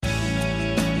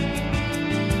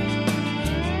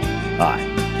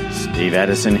Hi, Steve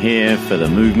Addison here for the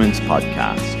Movements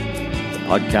Podcast, the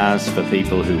podcast for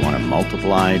people who want to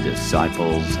multiply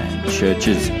disciples and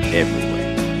churches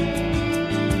everywhere.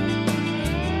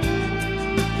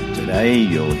 Today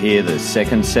you'll hear the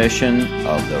second session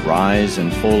of the Rise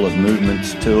and Fall of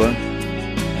Movements tour,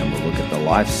 and we'll look at the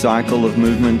life cycle of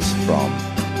movements from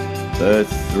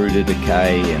birth through to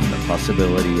decay and the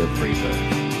possibility of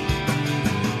rebirth.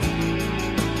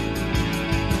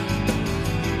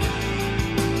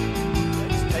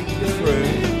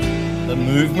 The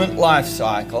movement life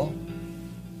cycle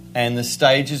and the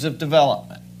stages of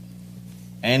development.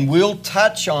 And we'll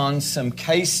touch on some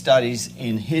case studies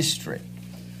in history.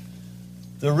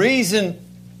 The reason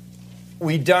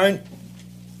we don't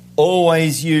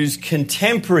always use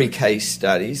contemporary case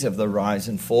studies of the rise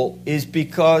and fall is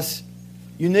because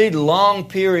you need long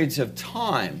periods of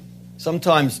time,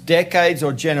 sometimes decades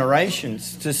or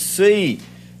generations, to see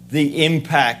the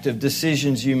impact of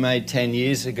decisions you made 10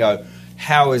 years ago.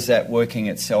 How is that working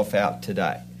itself out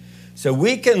today? So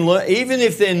we can learn, even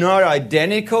if they're not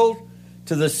identical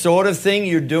to the sort of thing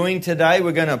you're doing today.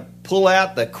 We're going to pull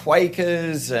out the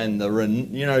Quakers and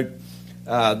the,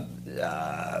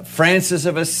 Francis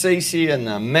of Assisi and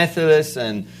the Methodists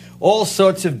and all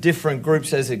sorts of different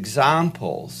groups as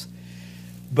examples.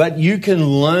 But you can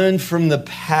learn from the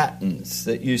patterns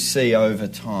that you see over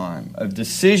time of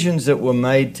decisions that were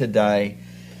made today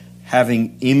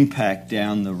having impact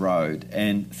down the road,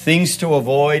 and things to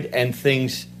avoid and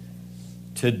things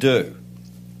to do.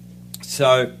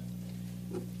 So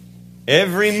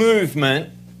every movement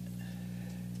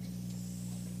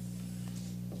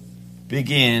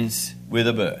begins with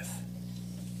a birth,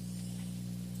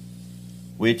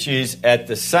 which is at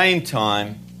the same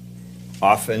time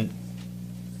often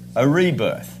a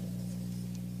rebirth.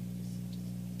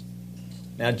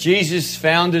 Now, Jesus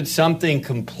founded something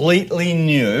completely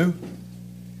new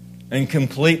and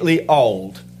completely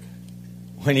old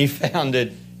when he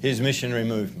founded his missionary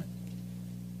movement.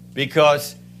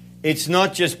 Because it's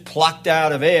not just plucked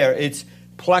out of air, it's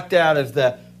plucked out of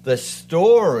the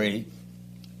story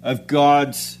of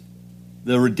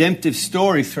the redemptive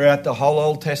story throughout the whole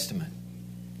Old Testament.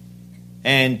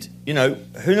 And,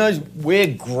 who knows, we're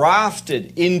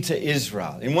grafted into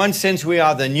Israel. In one sense, we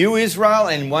are the new Israel,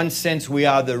 and in one sense, we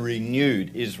are the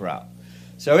renewed Israel.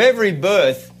 So every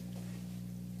birth,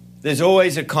 there's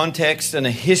always a context and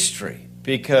a history,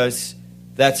 because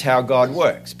that's how God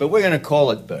works. But we're going to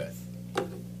call it birth.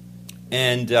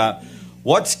 And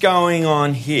what's going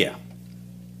on here?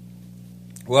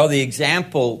 Well, the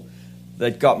example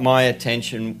that got my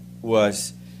attention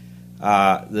was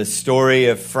the story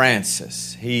of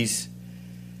Francis. He's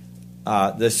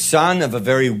the son of a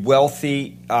very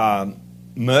wealthy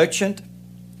merchant.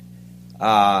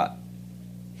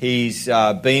 He's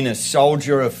been a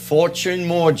soldier of fortune,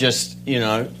 more just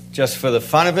for the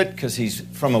fun of it, because he's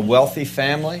from a wealthy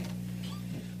family.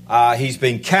 He's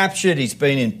been captured. He's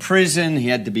been in prison. He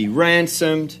had to be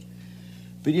ransomed.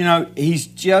 But, he's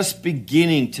just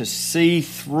beginning to see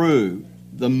through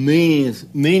the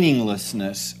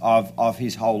meaninglessness of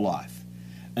his whole life.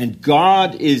 And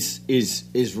God is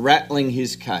rattling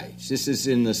his cage. This is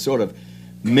in the sort of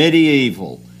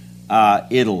medieval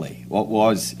Italy, what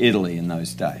was Italy in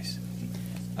those days.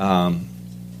 Well,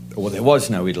 there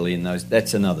was no Italy in those.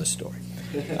 That's another story.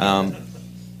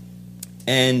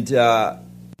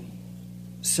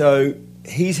 So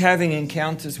he's having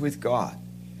encounters with God.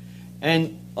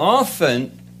 And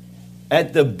often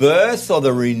at the birth or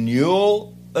the renewal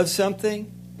of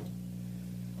something,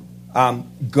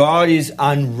 God is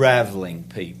unraveling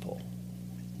people.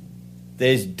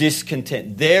 There's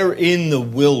discontent. They're in the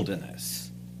wilderness.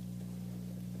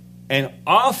 And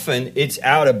often it's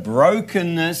out of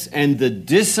brokenness and the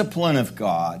discipline of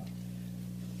God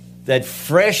that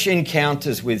fresh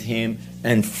encounters with Him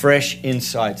and fresh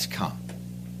insights come.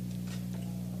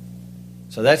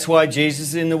 So that's why Jesus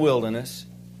is in the wilderness.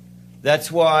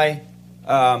 That's why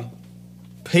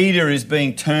Peter is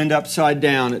being turned upside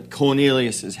down at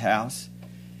Cornelius' house.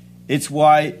 It's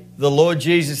why the Lord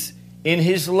Jesus, in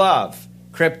his love,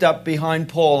 crept up behind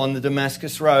Paul on the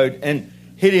Damascus Road and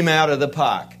hit him out of the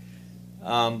park.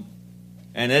 And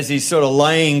as he's sort of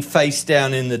laying face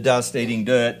down in the dust, eating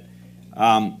dirt,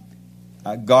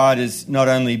 God is not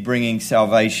only bringing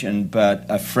salvation, but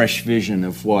a fresh vision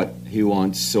of what he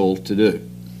wants Saul to do.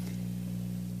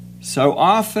 So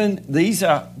often these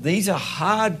are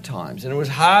hard times, and it was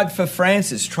hard for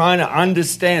Francis trying to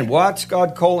understand, what's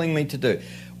God calling me to do?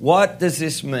 What does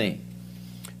this mean?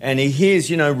 And he hears,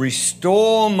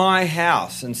 restore my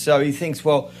house. And so he thinks,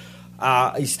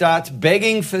 he starts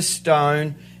begging for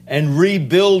stone and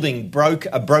rebuilding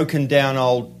a broken down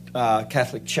old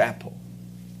Catholic chapel.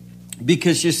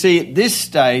 Because you see, at this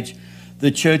stage,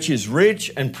 the church is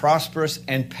rich and prosperous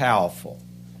and powerful.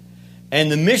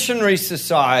 And the missionary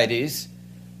societies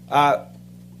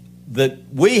that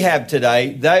we have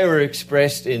today, they were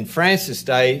expressed in Francis'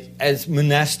 day as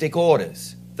monastic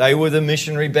orders. They were the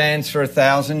missionary bands for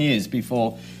 1,000 years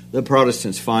before the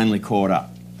Protestants finally caught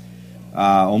up,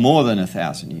 or more than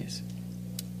 1,000 years.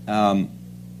 And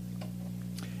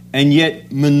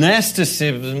yet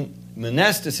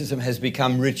monasticism has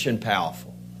become rich and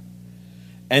powerful.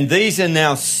 And these are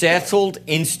now settled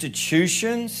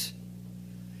institutions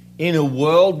in a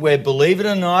world where, believe it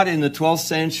or not, in the 12th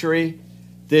century,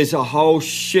 there's a whole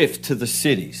shift to the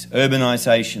cities.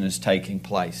 Urbanization is taking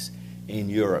place in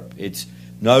Europe. It's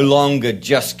no longer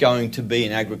just going to be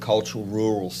an agricultural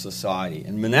rural society.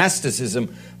 And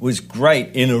monasticism was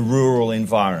great in a rural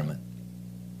environment.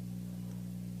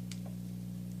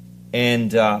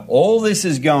 And all this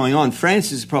is going on.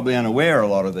 Francis is probably unaware of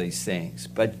a lot of these things,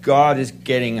 but God is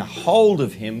getting a hold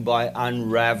of him by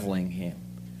unraveling him.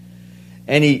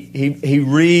 And he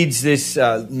reads this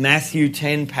Matthew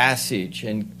 10 passage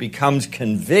and becomes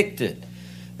convicted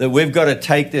that we've got to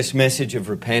take this message of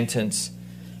repentance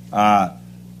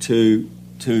to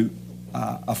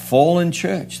a fallen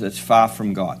church that's far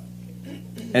from God,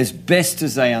 as best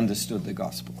as they understood the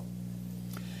gospel.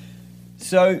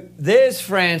 So there's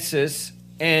Francis,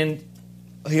 and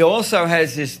he also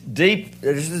has this deep,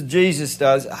 just as Jesus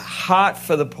does, a heart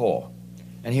for the poor.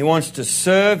 And he wants to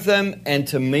serve them and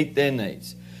to meet their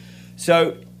needs.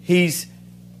 So he's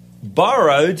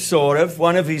borrowed, sort of,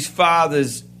 one of his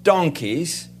father's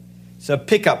donkeys. It's a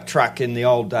pickup truck in the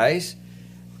old days.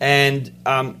 And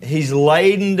he's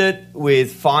laden it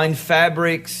with fine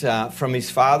fabrics from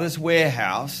his father's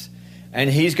warehouse. And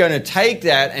he's going to take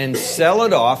that and sell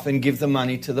it off and give the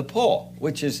money to the poor,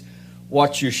 which is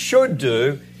what you should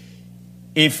do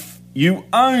if you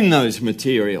own those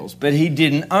materials. But he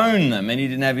didn't own them, and he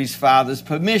didn't have his father's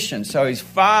permission. So his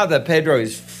father, Pedro,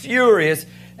 is furious,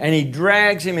 and he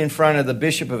drags him in front of the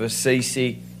Bishop of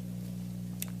Assisi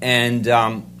and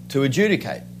to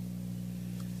adjudicate.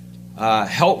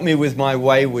 Help me with my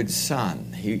wayward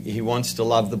son. He wants to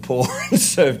love the poor and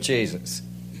serve Jesus.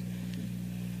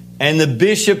 And the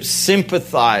bishop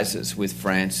sympathizes with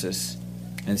Francis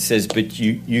and says, but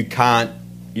you can't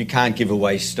give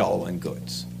away stolen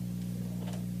goods.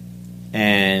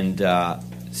 And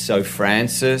so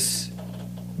Francis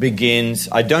begins,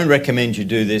 I don't recommend you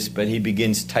do this, but he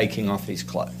begins taking off his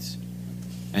clothes.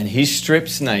 And he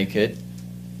strips naked,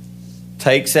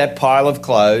 takes that pile of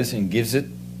clothes and gives it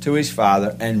to his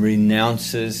father and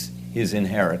renounces his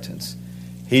inheritance.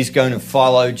 He's going to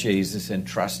follow Jesus and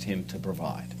trust him to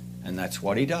provide. And that's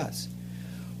what he does.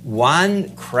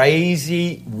 One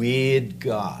crazy, weird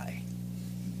guy.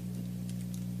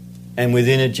 And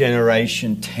within a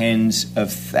generation, tens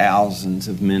of thousands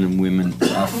of men and women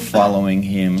are following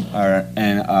him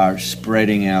and are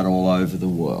spreading out all over the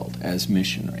world as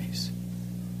missionaries.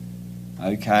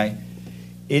 Okay?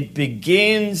 It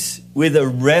begins with a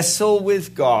wrestle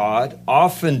with God,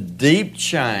 often deep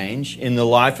change in the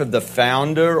life of the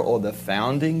founder or the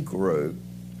founding group.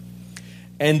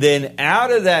 And then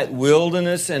out of that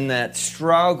wilderness and that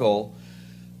struggle,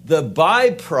 the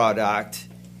byproduct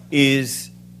is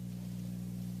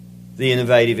the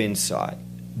innovative insight,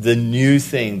 the new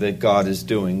thing that God is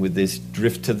doing with this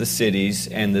drift to the cities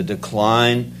and the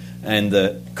decline and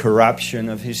the corruption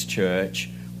of his church.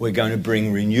 We're going to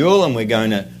bring renewal, and we're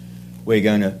going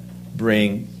to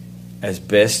bring, as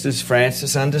best as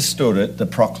Francis understood it, the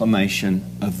proclamation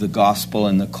of the gospel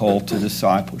and the call to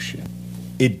discipleship.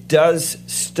 It does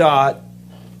start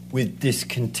with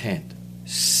discontent.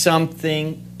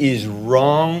 Something is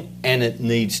wrong and it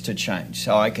needs to change.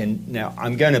 So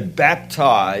I'm going to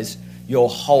baptize your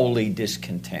holy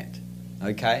discontent.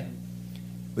 Okay?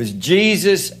 Was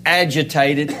Jesus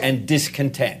agitated and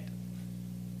discontent?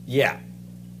 Yeah.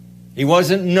 He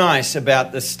wasn't nice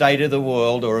about the state of the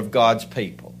world or of God's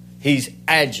people. He's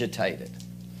agitated.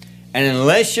 And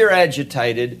unless you're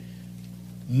agitated,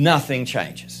 nothing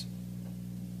changes.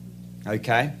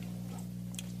 Okay?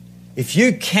 If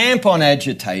you camp on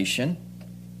agitation,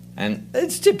 and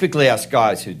it's typically us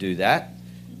guys who do that,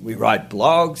 we write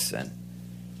blogs and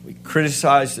we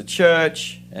criticize the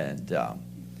church, and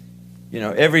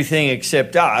everything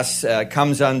except us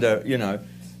comes under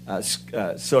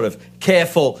sort of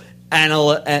careful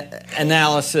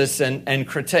analysis and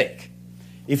critique.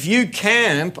 If you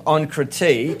camp on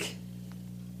critique,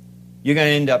 you're going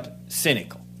to end up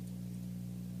cynical.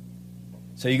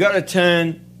 So you've got to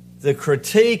turn the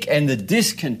critique and the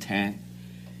discontent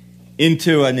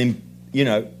into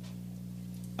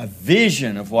a a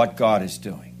vision of what God is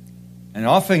doing. And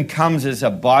often comes as a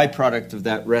byproduct of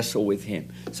that wrestle with him.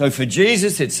 So for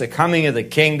Jesus, it's the coming of the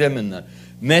kingdom and the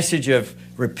message of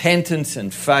repentance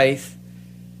and faith.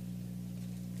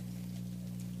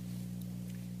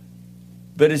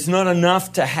 But it's not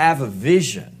enough to have a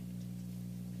vision.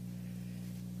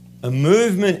 A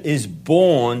movement is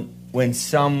born when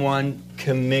someone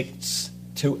commits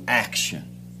to action.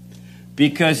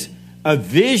 Because a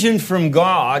vision from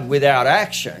God without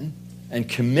action and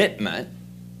commitment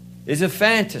is a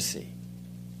fantasy.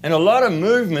 And a lot of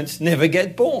movements never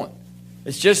get born.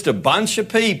 It's just a bunch of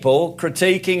people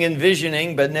critiquing and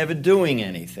visioning but never doing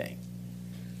anything.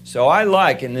 So I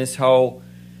like in this whole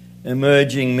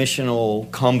emerging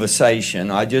missional conversation,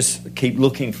 I just keep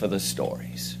looking for the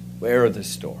stories. Where are the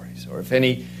stories? Or if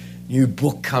any new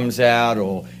book comes out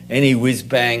or any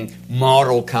whiz-bang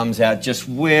model comes out, just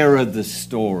where are the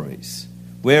stories?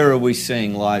 Where are we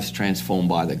seeing lives transformed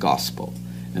by the gospel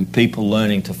and people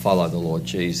learning to follow the Lord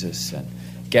Jesus and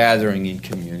gathering in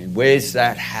communion? Where's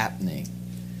that happening?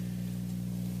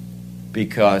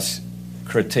 Because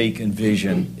critique and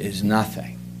vision is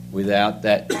nothing without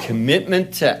that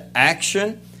commitment to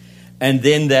action, and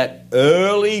then that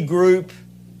early group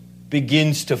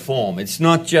begins to form. It's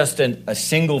not just a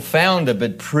single founder,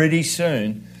 but pretty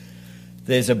soon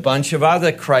there's a bunch of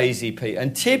other crazy people.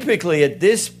 And typically at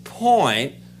this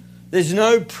point, there's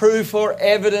no proof or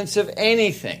evidence of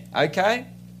anything, okay?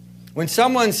 When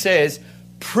someone says,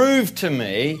 prove to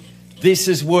me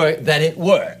that it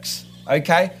works,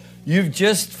 okay? You've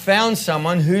just found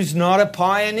someone who's not a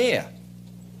pioneer.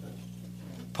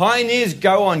 Pioneers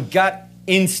go on gut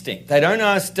instinct. They don't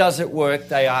ask, does it work?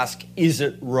 They ask, is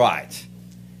it right?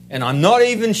 And I'm not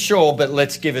even sure, but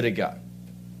let's give it a go.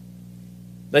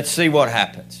 Let's see what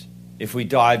happens if we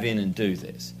dive in and do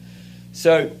this.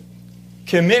 So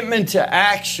commitment to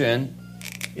action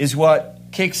is what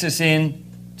kicks us in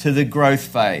to the growth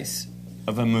phase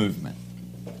of a movement.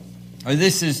 Oh,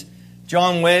 this is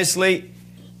John Wesley.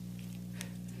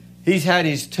 He's had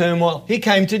his turmoil. He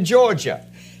came to Georgia.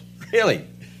 Really.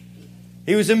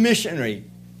 He was a missionary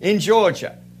in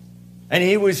Georgia. And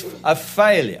he was a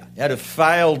failure. He had a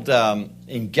failed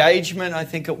engagement, I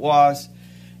think it was,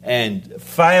 and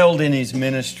failed in his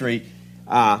ministry.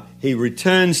 He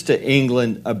returns to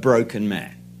England a broken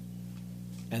man.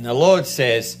 And the Lord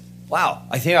says, wow,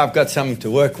 I think I've got something to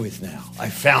work with now. I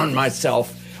found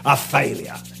myself a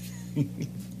failure.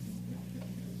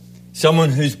 Someone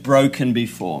who's broken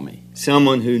before me.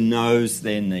 Someone who knows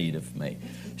their need of me.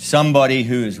 Somebody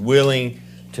who is willing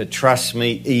to trust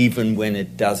me even when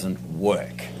it doesn't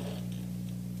work.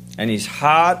 And his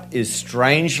heart is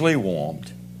strangely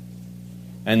warmed.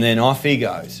 And then off he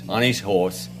goes on his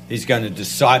horse. He's going to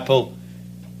disciple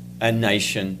a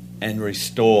nation and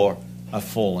restore a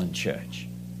fallen church.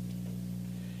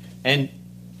 And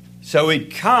so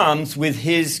it comes with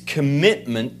his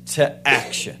commitment to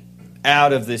action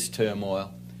out of this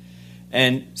turmoil.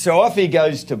 And so off he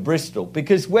goes to Bristol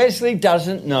because Wesley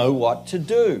doesn't know what to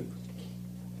do.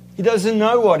 He doesn't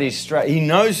know what he's he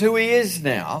knows who he is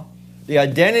now. The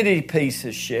identity piece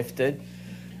has shifted,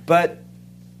 but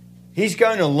he's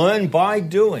going to learn by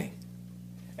doing.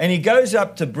 And he goes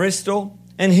up to Bristol,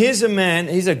 and here's a man,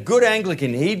 he's a good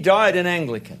Anglican. He died an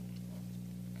Anglican.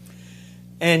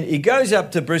 And he goes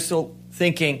up to Bristol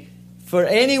thinking, for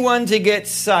anyone to get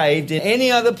saved in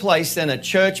any other place than a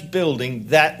church building,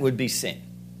 that would be sin.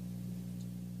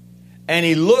 And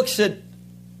he looks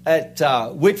at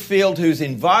Whitefield, who's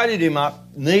invited him up,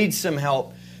 needs some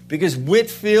help, because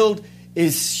Whitefield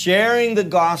is sharing the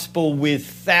gospel with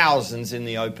thousands in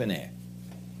the open air.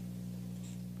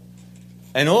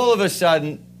 And all of a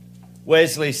sudden,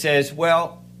 Wesley says,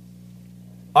 well,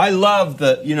 I love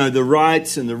the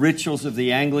rites and the rituals of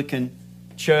the Anglican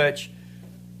Church,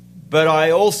 but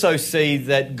I also see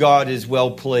that God is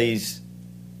well pleased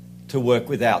to work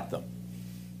without them.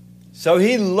 So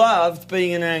he loved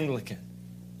being an Anglican.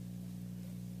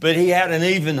 But he had an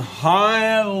even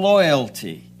higher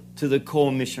loyalty to the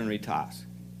core missionary task.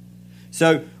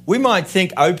 So we might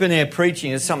think open air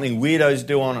preaching is something weirdos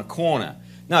do on a corner.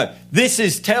 No, this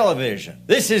is television.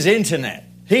 This is internet.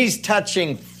 He's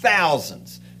touching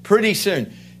thousands. Pretty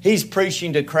soon, he's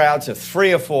preaching to crowds of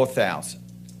 3,000 or 4,000.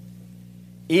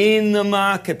 In the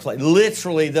marketplace,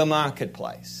 literally the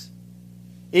marketplace.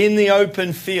 In the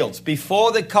open fields.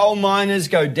 Before the coal miners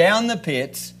go down the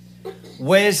pits,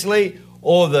 Wesley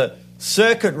or the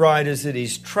circuit riders that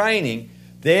he's training,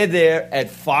 they're there at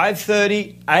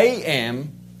 5:30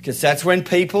 a.m., because that's when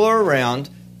people are around,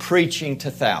 preaching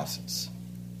to thousands.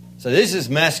 So this is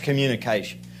mass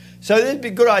communication. So that'd be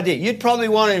a good idea. You'd probably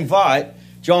want to invite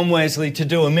John Wesley to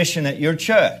do a mission at your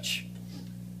church.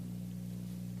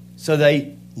 So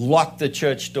they locked the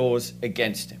church doors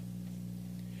against him.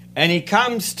 And he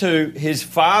comes to his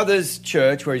father's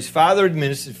church, where his father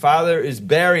administered. His father is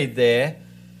buried there.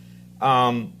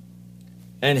 And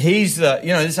he's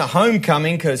it's a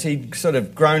homecoming because he'd sort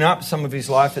of grown up some of his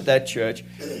life at that church.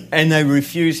 And they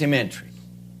refuse him entry.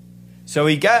 So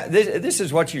this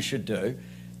is what you should do.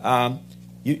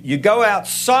 You go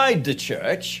outside the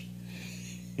church.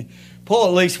 Paul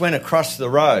at least went across the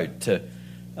road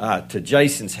to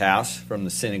Jason's house from the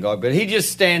synagogue, but he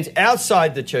just stands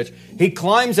outside the church. He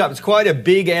climbs up. It's quite a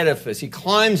big edifice. He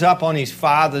climbs up on his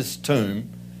father's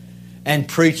tomb and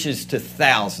preaches to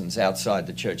thousands outside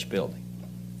the church building.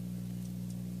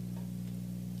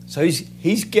 So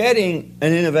he's getting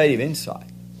an innovative insight.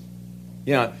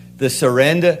 The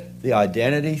surrender, the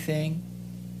identity thing,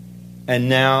 and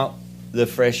now the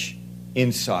fresh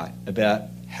insight about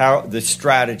how the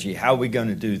strategy, how we're going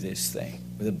to do this thing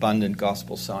with abundant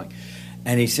gospel sowing.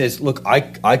 And he says, look,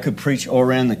 I could preach all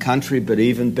around the country, but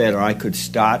even better, I could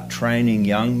start training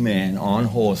young men on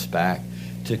horseback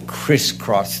to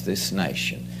crisscross this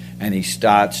nation. And he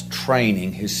starts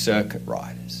training his circuit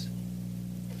riders.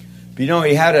 But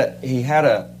he had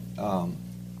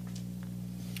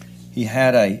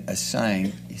a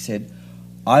saying. He said,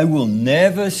 I will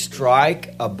never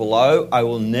strike a blow, I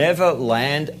will never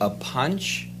land a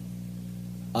punch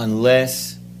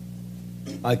unless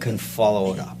I can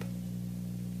follow it up.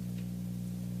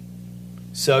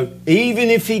 So even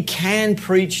if he can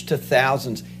preach to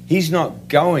thousands, he's not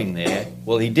going there.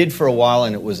 Well, he did for a while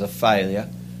and it was a failure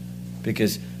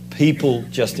because people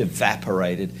just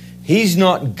evaporated. He's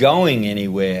not going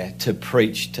anywhere to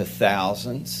preach to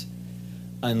thousands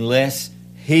unless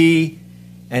he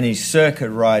and his circuit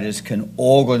riders can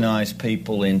organize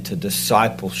people into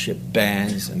discipleship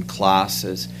bands and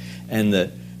classes, and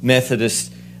the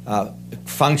Methodist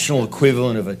functional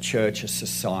equivalent of a church, a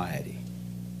society.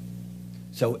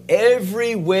 So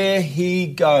everywhere he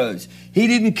goes, he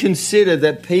didn't consider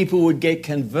that people would get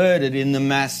converted in the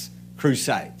mass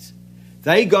crusades.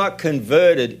 They got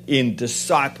converted in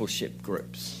discipleship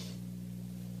groups.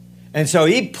 And so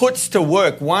he puts to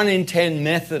work 1 in 10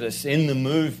 Methodists in the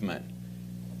movement,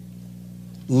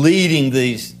 leading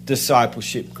these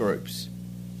discipleship groups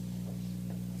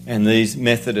and these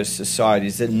Methodist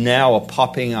societies that now are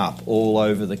popping up all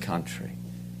over the country.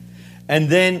 And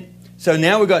then, so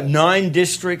now we've got 9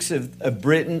 districts of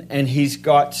Britain, and he's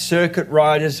got circuit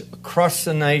riders across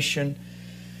the nation.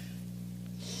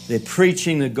 They're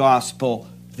preaching the gospel.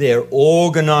 They're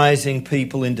organizing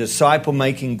people in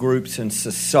disciple-making groups and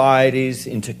societies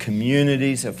into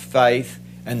communities of faith,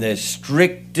 and there's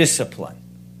strict discipline.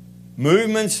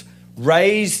 Movements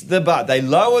raise the bar. They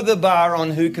lower the bar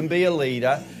on who can be a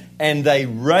leader, and they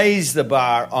raise the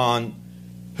bar on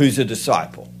who's a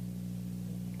disciple.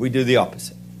 We do the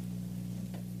opposite.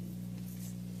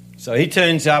 So he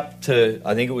turns up to,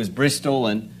 I think it was Bristol,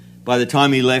 and by the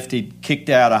time he left, he'd kicked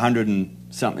out 100 and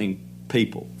something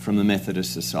people from the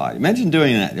Methodist Society. Imagine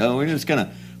doing that. We're just going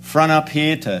to front up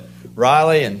here to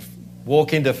Riley and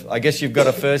walk into, I guess you've got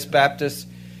a First Baptist,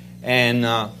 and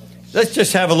let's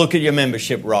just have a look at your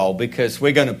membership roll because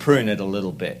we're going to prune it a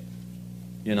little bit.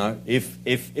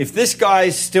 If this guy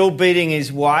is still beating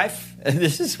his wife, and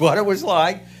this is what it was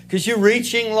like, because you're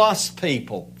reaching lost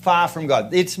people far from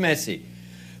God. It's messy.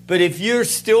 But if you're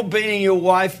still beating your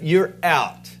wife, you're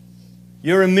out.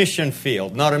 You're a mission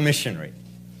field, not a missionary.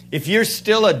 If you're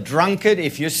still a drunkard,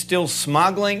 if you're still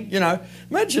smuggling,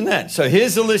 imagine that. So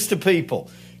here's a list of people.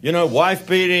 Wife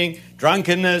beating,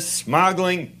 drunkenness,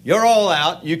 smuggling, you're all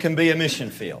out. You can be a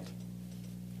mission field.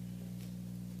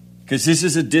 Because this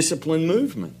is a disciplined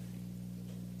movement.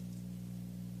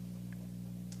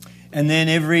 And then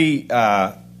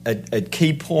at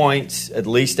key points, at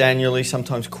least annually,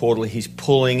 sometimes quarterly, he's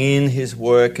pulling in his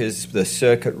workers, the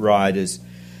circuit riders,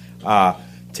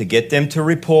 to get them to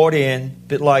report in. A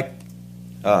bit like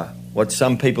what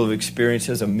some people have experienced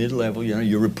as a mid-level.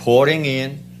 You're reporting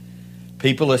in.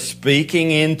 People are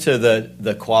speaking into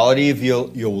the quality of your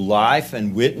life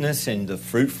and witness and the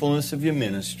fruitfulness of your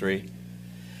ministry.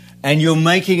 And you're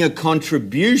making a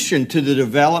contribution to the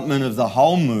development of the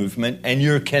whole movement, and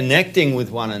you're connecting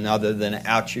with one another, then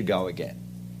out you go again.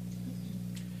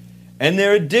 And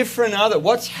there are different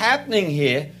what's happening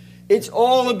here, it's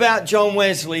all about John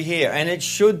Wesley here, and it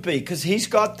should be, because he's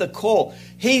got the call.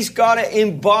 He's got to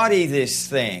embody this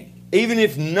thing. Even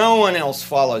if no one else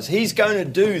follows, he's going to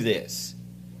do this.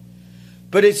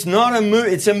 But it's not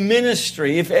it's a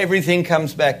ministry if everything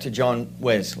comes back to John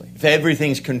Wesley, if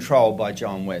everything's controlled by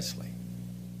John Wesley.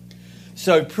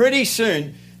 So pretty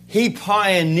soon, He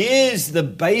pioneers the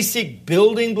basic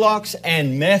building blocks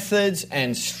and methods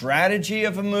and strategy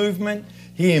of a movement.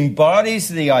 He embodies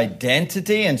the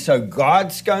identity, and so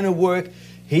God's going to work.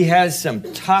 He has some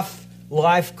tough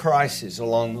life crises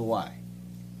along the way.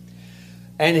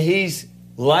 And he's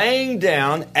laying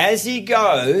down, as he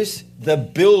goes, the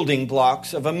building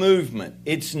blocks of a movement.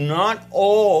 It's not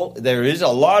all, there is a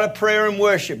lot of prayer and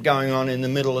worship going on in the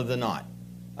middle of the night,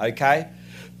 okay?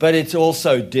 But it's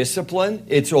also discipline,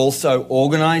 it's also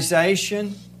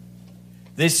organization.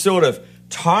 This sort of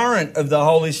torrent of the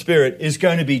Holy Spirit is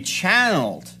going to be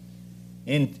channeled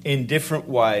in different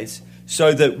ways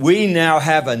so that we now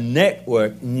have a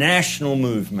network, national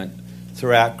movement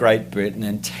throughout Great Britain,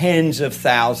 and tens of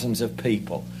thousands of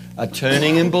people are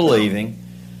turning and believing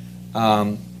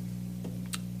and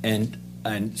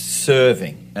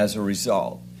serving as a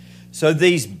result. So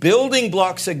these building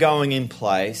blocks are going in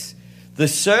place. The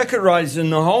circuit riders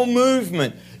and the whole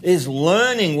movement is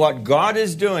learning what God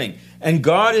is doing. And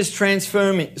God is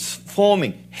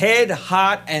transforming head,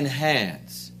 heart, and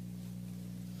hands.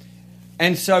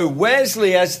 And so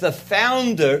Wesley, as the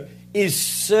founder, is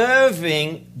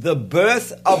serving the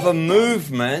birth of a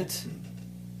movement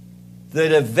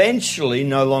that eventually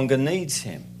no longer needs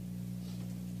him.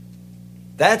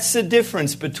 That's the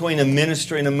difference between a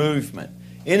ministry and a movement.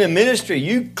 In a ministry,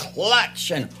 you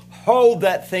clutch and hold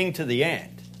that thing to the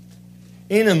end.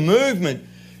 In a movement,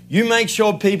 you make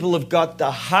sure people have got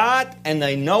the heart and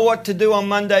they know what to do on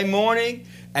Monday morning,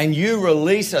 and you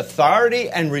release authority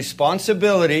and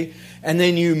responsibility, and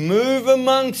then you move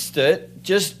amongst it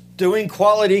just doing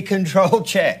quality control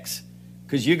checks,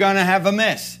 because you're going to have a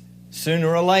mess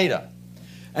sooner or later.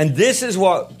 And this is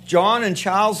what John and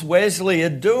Charles Wesley are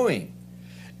doing.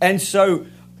 And so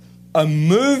a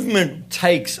movement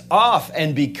takes off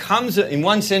and becomes, in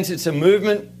one sense, it's a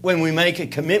movement when we make a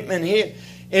commitment here.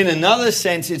 In another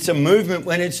sense, it's a movement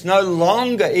when it's no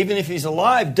longer, even if he's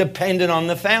alive, dependent on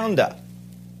the founder.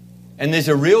 And there's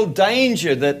a real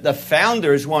danger that the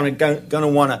founder is going to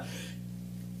want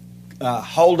to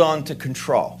hold on to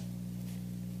control.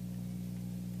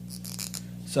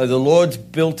 So the Lord's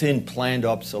built-in planned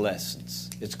obsolescence.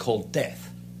 It's called death.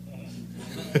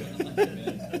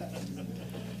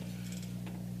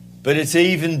 But it's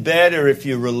even better if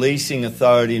you're releasing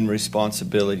authority and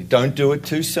responsibility. Don't do it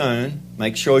too soon.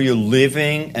 Make sure you're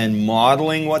living and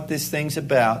modeling what this thing's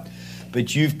about.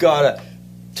 But you've got to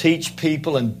teach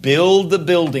people and build the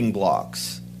building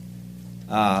blocks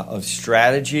of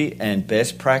strategy and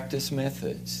best practice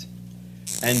methods.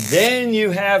 And then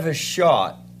you have a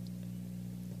shot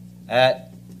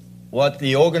at what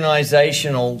the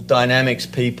organizational dynamics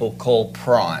people call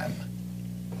prime.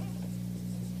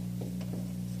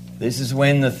 This is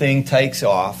when the thing takes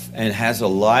off and has a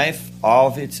life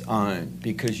of its own,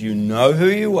 because you know who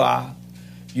you are,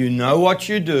 you know what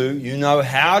you do, you know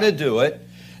how to do it,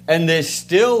 and there's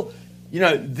still,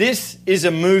 this is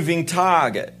a moving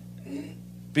target,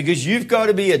 because you've got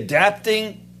to be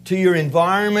adapting to your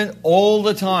environment all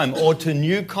the time or to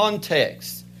new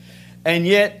contexts. And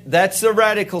yet, that's the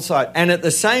radical side. And at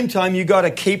the same time, you've got to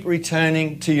keep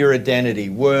returning to your identity,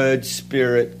 word,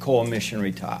 spirit, core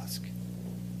missionary task.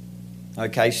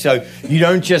 Okay, so you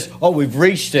don't just, we've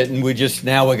reached it and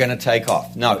now we're going to take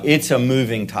off. No, it's a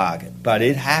moving target. But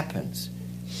it happens.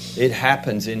 It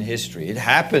happens in history. It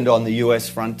happened on the U.S.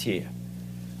 frontier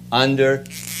under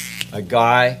a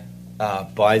guy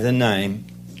by the name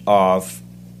of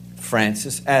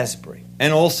Francis Asbury.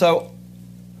 And also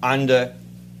under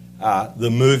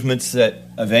the movements that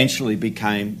eventually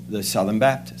became the Southern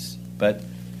Baptists. But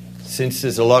since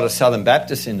there's a lot of Southern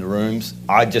Baptists in the rooms,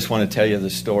 I just want to tell you the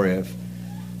story of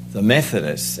the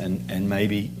Methodists, and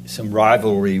maybe some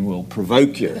rivalry will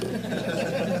provoke you.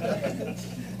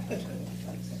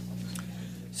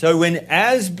 So when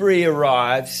Asbury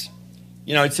arrives,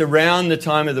 it's around the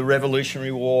time of the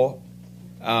Revolutionary War,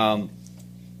 and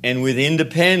with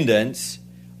independence,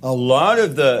 a lot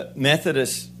of the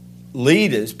Methodist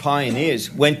leaders, pioneers,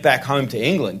 went back home to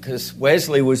England, because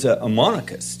Wesley was a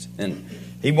monarchist, and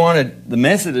he wanted the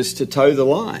Methodists to toe the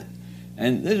line.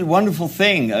 And there's a wonderful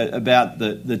thing about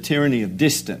the tyranny of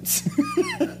distance,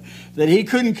 that he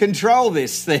couldn't control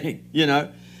this thing,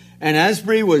 And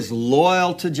Asbury was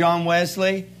loyal to John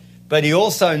Wesley, but he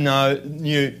also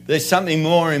knew there's something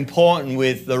more important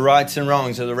with the rights and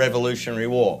wrongs of the Revolutionary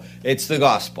War. It's the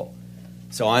gospel.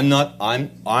 So I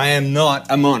am not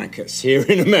a monarchist here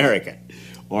in America,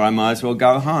 or I might as well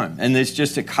go home. And there's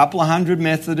just a couple of hundred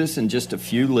Methodists and just a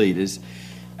few leaders.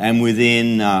 And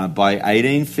within, by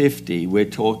 1850, we're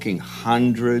talking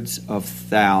hundreds of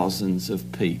thousands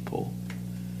of people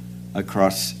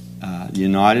across the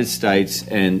United States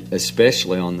and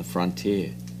especially on the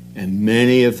frontier. And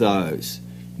many of those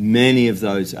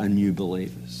are new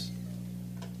believers.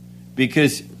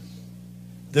 Because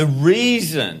the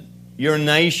reason your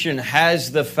nation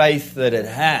has the faith that it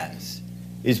has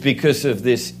is because of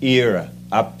this era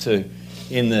up to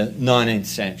in the 19th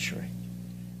century.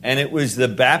 And it was the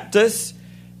Baptists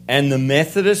and the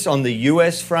Methodists on the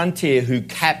US frontier who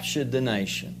captured the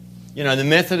nation. You know, the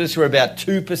Methodists were about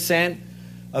 2%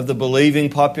 of the believing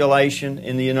population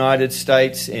in the United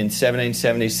States in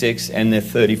 1776, and they're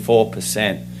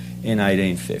 34% in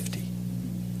 1850.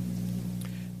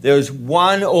 There was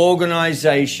one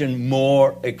organization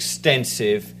more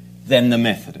extensive than the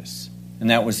Methodists, and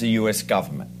that was the US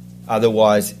government.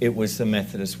 Otherwise, it was the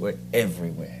Methodists were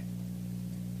everywhere.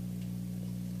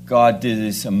 God did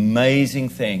this amazing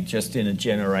thing just in a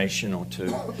generation or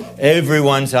two.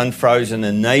 Everyone's unfrozen.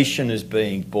 A nation is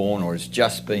being born or has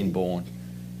just been born.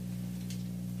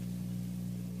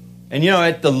 And you know,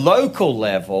 at the local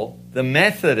level, the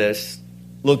Methodists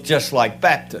looked just like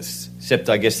Baptists, except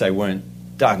I guess they weren't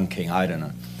dunking, I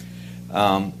don't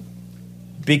know.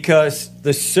 Because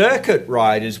the circuit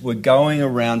riders were going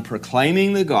around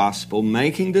proclaiming the gospel,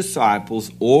 making disciples,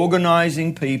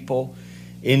 organizing people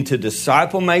into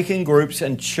disciple-making groups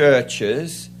and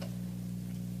churches,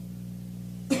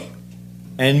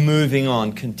 and moving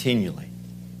on continually.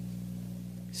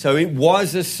 So it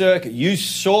was a circuit. You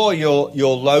saw your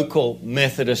local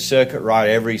Methodist circuit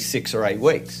rider every 6 or 8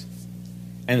 weeks.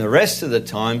 And the rest of the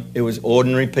time, it was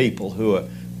ordinary people who were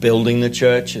building the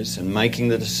churches and making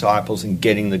the disciples and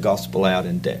getting the gospel out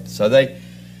in depth. So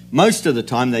most of the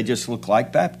time, they just look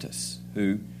like Baptists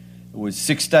who... It was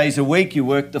 6 days a week, you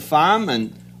worked the farm,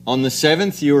 and on the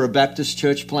 7th, you were a Baptist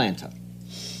church planter.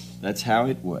 That's how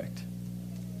it worked.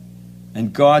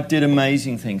 And God did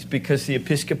amazing things because the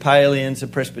Episcopalians, the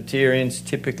Presbyterians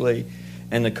typically,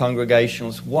 and the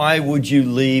Congregationalists, why would you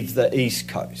leave the East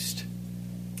Coast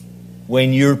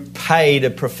when you're paid a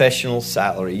professional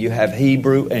salary? You have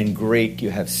Hebrew and Greek, you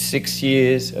have 6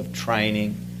 years of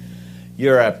training,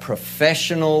 you're a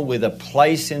professional with a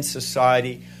place in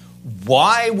society.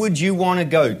 Why would you want to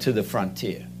go to the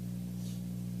frontier?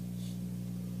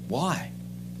 Why?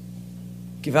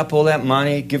 Give up all that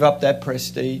money, give up that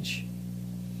prestige.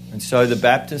 And so the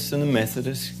Baptists and the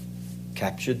Methodists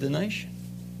captured the nation.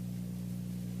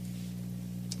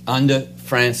 Under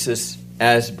Francis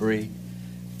Asbury,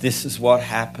 this is what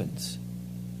happens.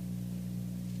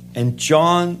 And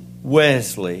John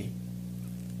Wesley,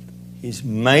 his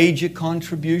major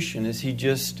contribution is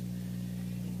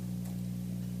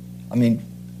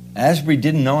Asbury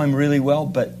didn't know him really well,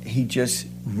 but he just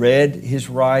read his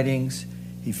writings.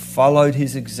 He followed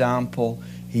his example.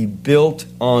 He built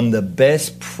on the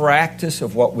best practice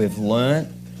of what we've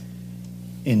learned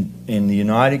in the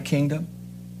United Kingdom.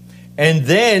 And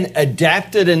then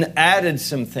adapted and added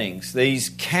some things. These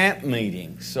camp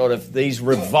meetings, sort of these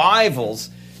revivals,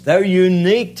 they're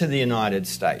unique to the United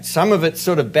States. Some of it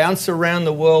sort of bounced around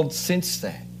the world since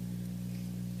then.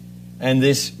 And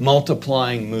this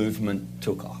multiplying movement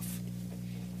took off.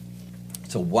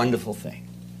 It's a wonderful thing.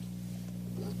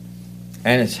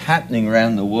 And it's happening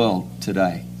around the world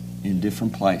today in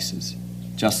different places,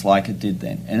 just like it did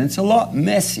then. And it's a lot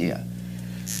messier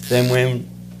than when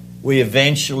we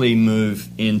eventually move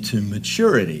into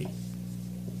maturity.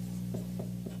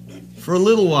 For a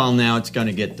little while now, it's going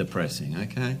to get depressing,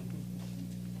 okay?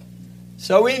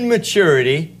 So in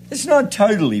maturity, it's not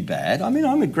totally bad. I mean,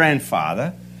 I'm a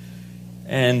grandfather,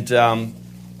 and I'm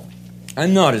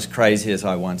not as crazy as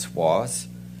I once was.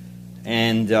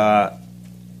 And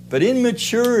but in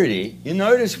maturity, you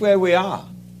notice where we are.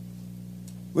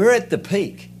 We're at the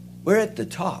peak. We're at the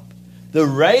top. The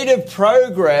rate of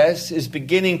progress is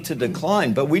beginning to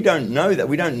decline, but we don't know that.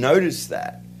 We don't notice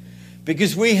that.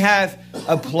 Because we have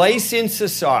a place in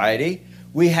society,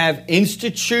 we have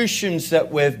institutions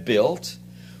that we've built,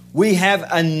 we have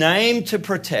a name to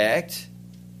protect,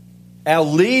 our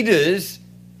leaders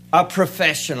are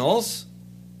professionals,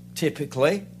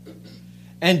 typically,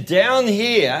 and down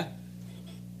here,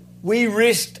 we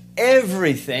risked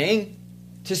everything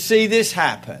to see this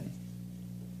happen.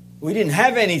 We didn't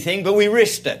have anything, but we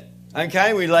risked it.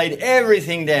 Okay? We laid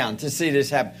everything down to see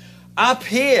this happen. Up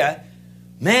here,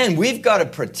 man, we've got to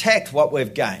protect what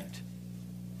we've gained.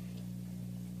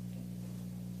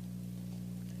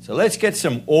 So let's get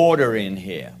some order in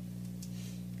here.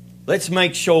 Let's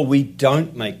make sure we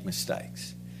don't make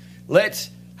mistakes.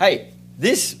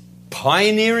 This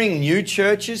pioneering new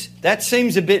churches, that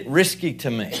seems a bit risky to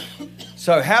me.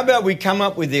 So how about we come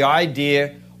up with the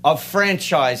idea of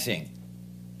franchising?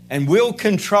 And we'll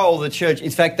control the church.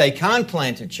 In fact, they can't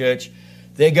plant a church.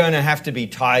 they're going to have to be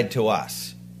tied to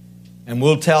us. And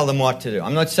we'll tell them what to do.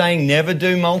 I'm not saying never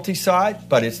do multi-site,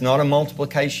 but it's not a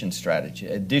multiplication strategy,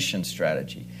 addition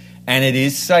strategy. And it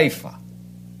is safer.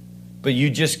 But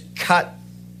you just cut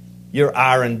your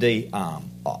R&D arm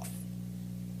off.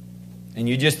 And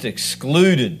you just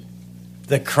excluded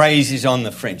the crazies on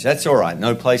the fringe. That's all right.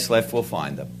 No place left, we'll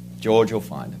find them. George will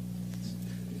find them.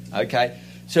 Okay?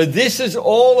 So this is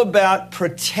all about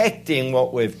protecting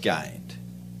what we've gained.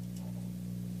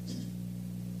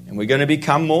 And we're going to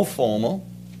become more formal.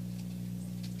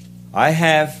 I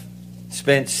have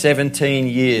spent 17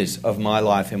 years of my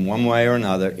life in one way or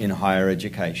another in higher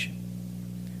education.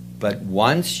 But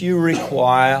once you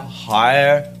require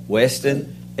higher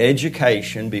Western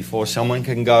education before someone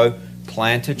can go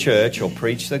plant a church or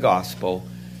preach the gospel,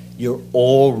 you're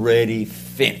already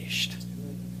finished.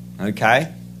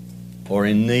 Okay? Or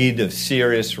in need of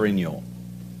serious renewal.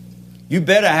 You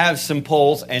better have St.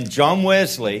 Paul's, and John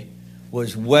Wesley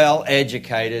was well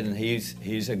educated and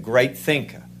he's a great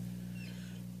thinker.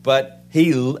 But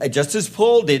he, just as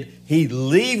Paul did, he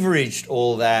leveraged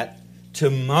all that to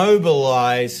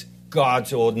mobilize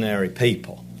God's ordinary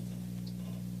people.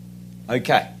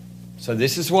 Okay, so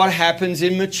this is what happens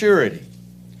in maturity.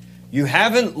 You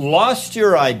haven't lost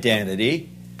your identity,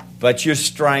 but you're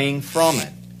straying from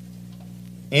it.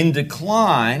 In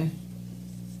decline,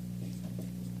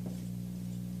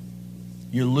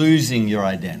 you're losing your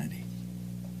identity.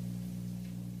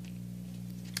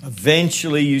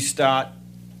 Eventually you start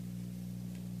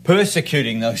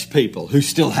persecuting those people who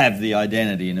still have the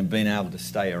identity and have been able to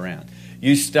stay around.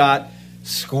 You start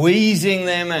squeezing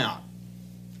them out.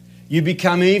 You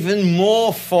become even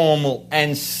more formal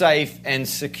and safe and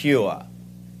secure.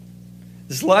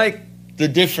 It's like the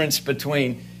difference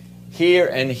between here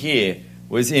and here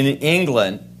was in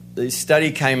England. The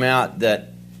study came out that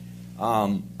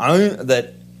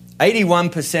that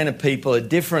 81% of people at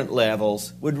different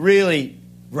levels would really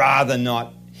rather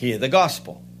not hear the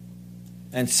gospel,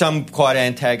 and some quite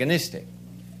antagonistic.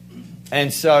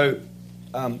 And so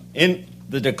in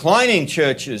the declining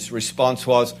church's response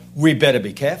was, we better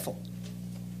be careful.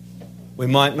 We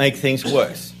might make things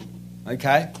worse.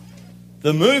 Okay?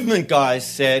 The movement guys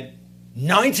said,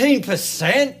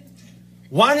 19%?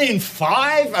 1 in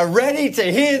 5 are ready to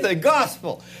hear the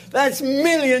gospel. That's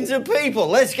millions of people.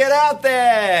 Let's get out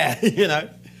there. You know,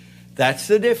 that's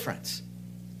the difference.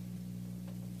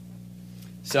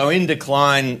 So in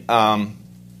decline,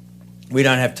 we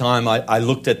don't have time. I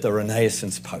looked at the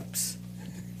Renaissance popes.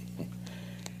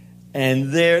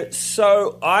 And they're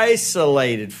so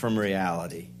isolated from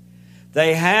reality.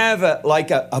 They have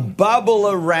a bubble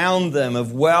around them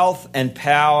of wealth and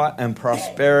power and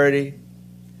prosperity.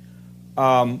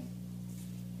 In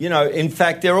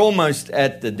fact, they're almost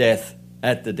at the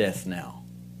death now.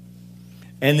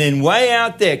 And then way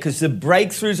out there, because the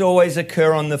breakthroughs always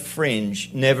occur on the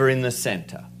fringe, never in the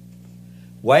center.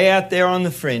 Way out there on the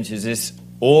fringe is this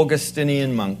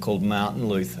Augustinian monk called Martin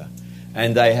Luther.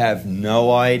 And they have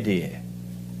no idea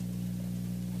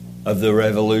of the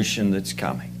revolution that's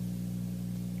coming.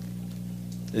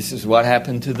 This is what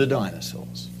happened to the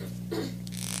dinosaurs.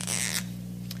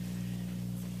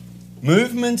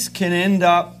 Movements can end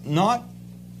up not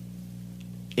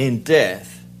in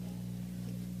death,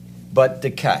 but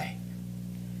decay.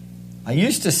 I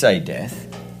used to say death,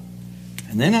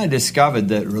 and then I discovered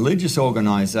that religious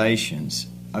organizations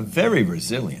are very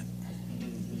resilient.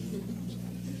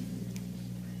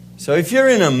 So if you're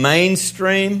in a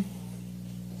mainstream,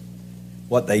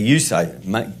 what they used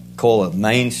to call a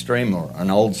mainstream or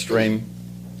an old stream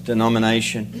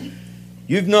denomination,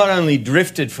 you've not only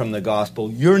drifted from the gospel,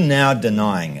 you're now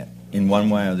denying it in one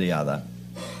way or the other.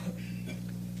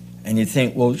 And you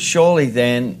think, well, surely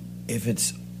then, if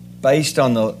it's based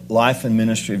on the life and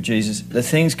ministry of Jesus, the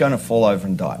thing's going to fall over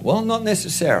and die. Well, not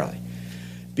necessarily.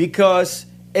 Because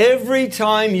every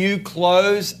time you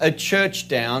close a church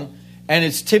down, and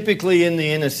it's typically in the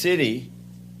inner city,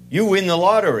 you win the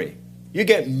lottery. You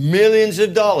get millions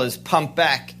of dollars pumped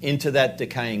back into that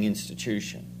decaying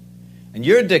institution. And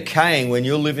you're decaying when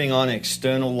you're living on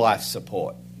external life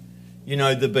support. You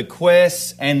know, the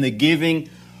bequests and the giving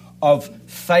of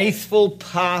faithful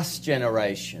past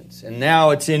generations. And now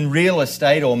it's in real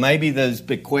estate, or maybe those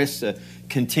bequests are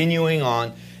continuing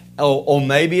on, or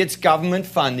maybe it's government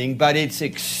funding, but it's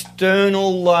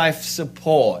external life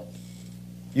support.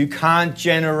 You can't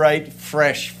generate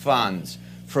fresh funds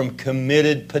from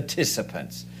committed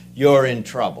participants. You're in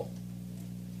trouble.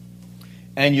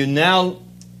 And you're now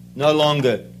no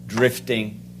longer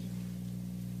drifting.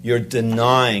 You're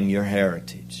denying your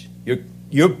heritage.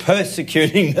 You're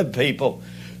persecuting the people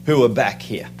who are back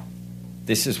here.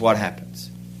 This is what happens.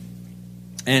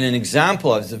 And an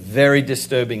example, it's a very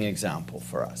disturbing example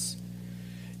for us,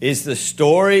 is the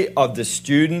story of the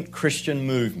student Christian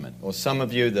movement. Or some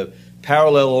of you, the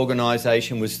parallel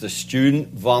organisation was the student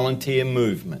volunteer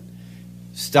movement.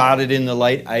 Started in the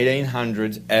late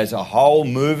 1800s as a whole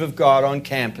move of God on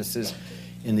campuses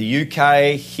in the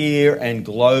UK, here and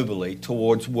globally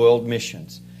towards world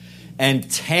missions.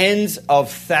 And tens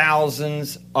of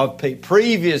thousands of people.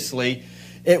 Previously,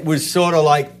 it was sort of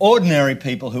like ordinary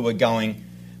people who were going,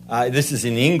 this is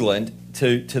in England,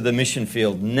 to the mission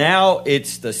field. Now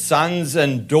it's the sons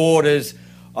and daughters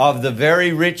of the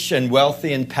very rich and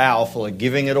wealthy and powerful are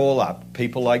giving it all up.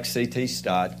 People like C.T.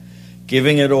 Studd,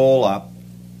 giving it all up.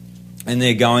 And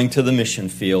they're going to the mission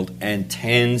field, and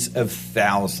tens of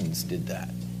thousands did that.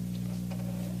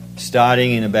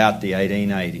 Starting in about the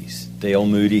 1880s, D.L.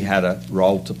 Moody had a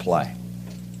role to play.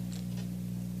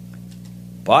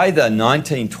 By the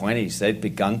 1920s, they'd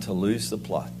begun to lose the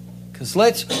plot. Because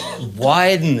let's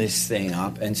widen this thing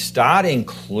up and start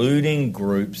including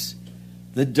groups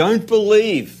that don't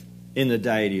believe in the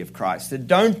deity of Christ, that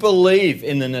don't believe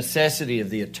in the necessity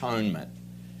of the atonement.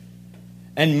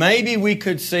 And maybe we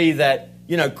could see that,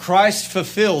 Christ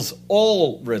fulfills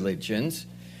all religions,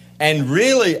 and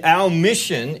really our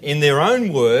mission, in their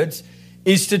own words,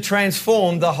 is to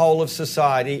transform the whole of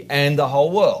society and the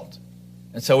whole world.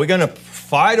 And so we're going to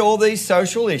fight all these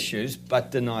social issues,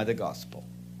 but deny the gospel.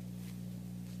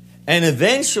 And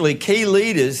eventually, key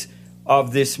leaders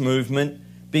of this movement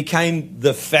became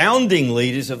the founding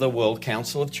leaders of the World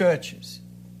Council of Churches.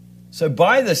 So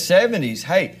by the 70s,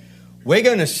 hey, we're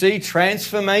going to see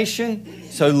transformation,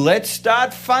 so let's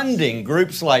start funding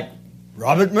groups like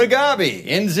Robert Mugabe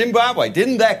in Zimbabwe.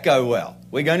 Didn't that go well?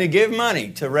 We're going to give money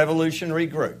to revolutionary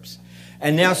groups.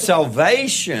 And now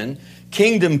salvation,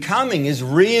 kingdom coming, is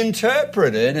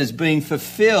reinterpreted as being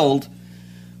fulfilled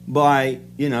by,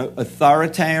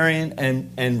 authoritarian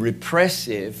and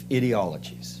repressive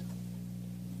ideologies.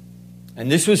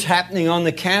 And this was happening on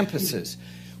the campuses.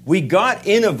 We got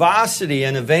InterVarsity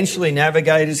and eventually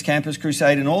Navigators, Campus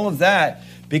Crusade and all of that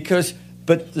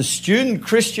but the student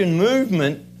Christian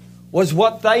movement was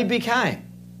what they became.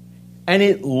 And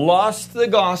it lost the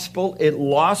gospel, it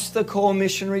lost the core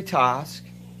missionary task,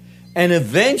 and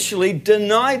eventually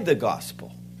denied the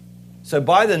gospel. So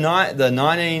by the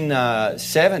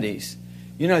 1970s,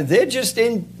 they're just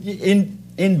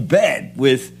in bed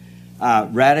with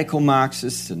radical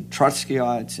Marxists and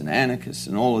Trotskyites and anarchists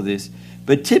and all of this.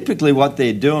 But typically what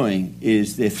they're doing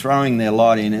is they're throwing their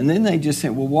lot in, and then they just say,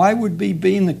 well, why would we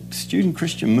be in the student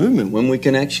Christian movement when we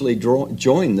can actually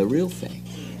join the real thing?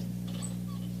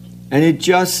 And it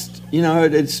just,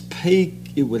 at its peak,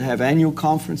 it would have annual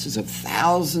conferences of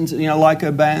thousands, like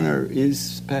Urbana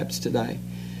is perhaps today.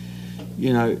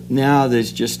 Now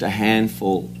there's just a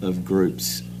handful of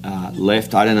groups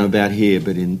left. I don't know about here,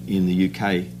 but in the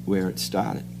UK where it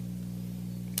started.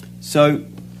 So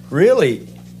really,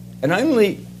 it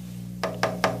only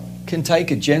can take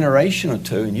a generation or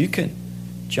two and you can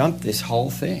jump this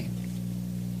whole thing.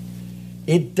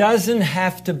 It doesn't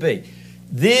have to be.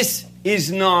 This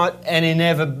is not an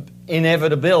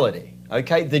inevitability,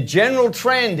 okay? The general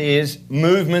trend is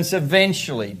movements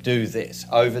eventually do this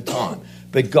over time,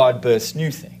 but God births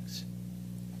new things.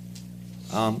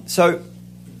 So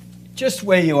just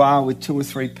where you are with 2 or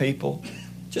 3 people,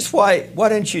 why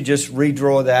don't you just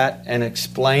redraw that and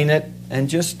explain it and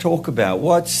just talk about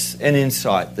what's an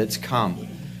insight that's come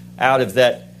out of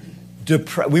that.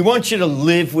 We want you to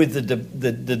live with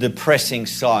the depressing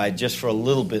side just for a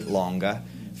little bit longer.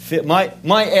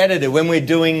 My editor, when we're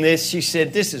doing this, she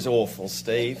said, this is awful,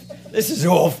 Steve. This is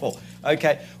awful.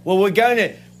 Okay, well,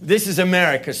 this is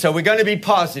America, so we're going to be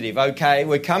positive, okay?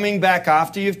 We're coming back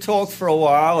after you've talked for a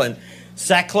while and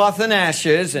sackcloth and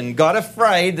ashes and got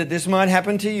afraid that this might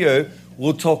happen to you.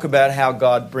 We'll talk about how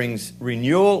God brings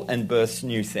renewal and births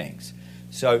new things.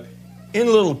 So in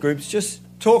little groups, just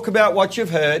talk about what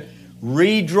you've heard,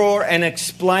 redraw and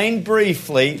explain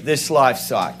briefly this life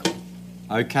cycle.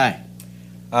 Okay.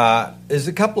 There's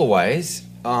a couple of ways.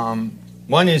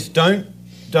 One is don't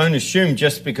assume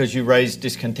just because you raise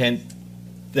discontent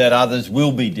that others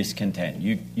will be discontent.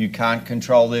 You can't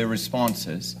control their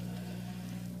responses.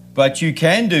 But you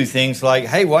can do things like,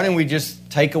 hey, why don't we just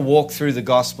take a walk through the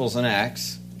Gospels and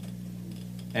Acts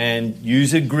and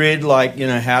use a grid like,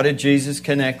 how did Jesus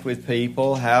connect with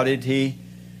people? How did he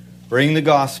bring the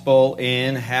gospel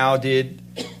in? How did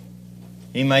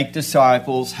he make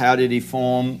disciples? How did he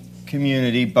form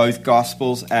community, both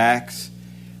Gospels, Acts?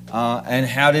 And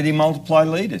how did he multiply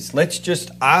leaders? Let's just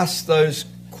ask those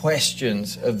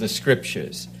questions of the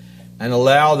Scriptures and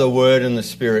allow the Word and the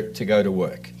Spirit to go to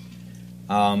work.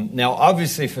 Now,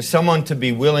 obviously, for someone to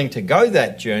be willing to go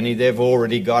that journey, they've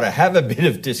already got to have a bit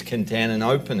of discontent and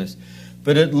openness.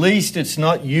 But at least it's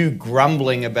not you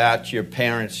grumbling about your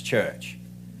parents' church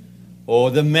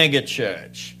or the mega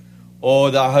church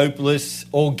or the hopeless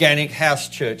organic house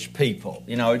church people.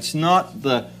 You know, it's not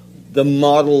the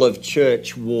model of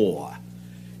church war.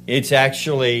 It's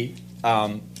actually,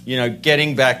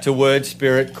 getting back to word,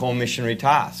 spirit, core missionary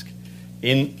task.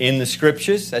 In the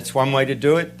scriptures, that's one way to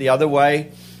do it. The other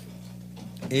way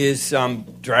is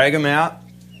drag them out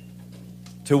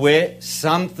to where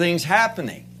something's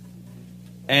happening.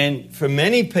 And for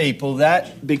many people,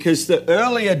 that, because the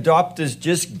early adopters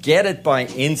just get it by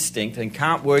instinct and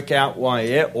can't work out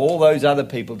why all those other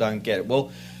people don't get it.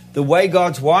 Well, the way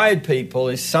God's wired people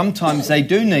is sometimes they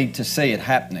do need to see it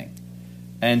happening.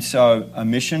 And so a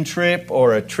mission trip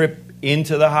or a trip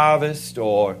into the harvest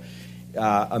or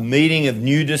a meeting of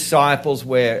new disciples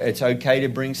where it's okay to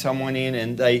bring someone in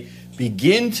and they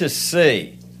begin to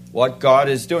see what God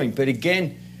is doing. But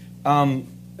again,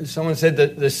 someone said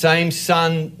that the same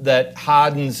sun that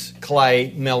hardens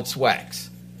clay melts wax.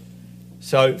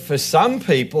 So for some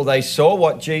people, they saw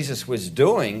what Jesus was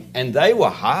doing and they were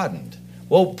hardened.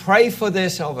 Well, pray for their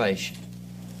salvation.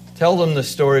 Tell them the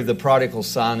story of the prodigal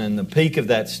son, and the peak of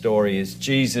that story is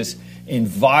Jesus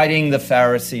inviting the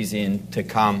Pharisees in to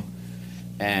come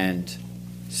and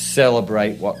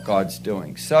celebrate what God's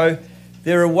doing. So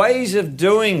there are ways of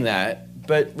doing that,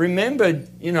 but remember,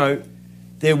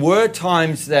 there were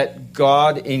times that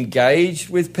God engaged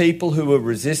with people who were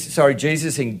resistant.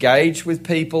 Jesus engaged with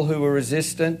people who were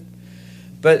resistant.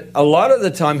 But a lot of the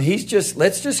time,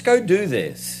 let's just go do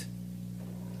this.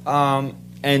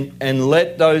 And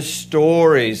let those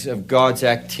stories of God's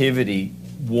activity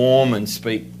warm and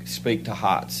speak to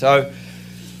hearts. So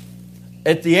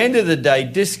at the end of the day,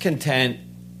 discontent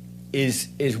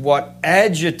is what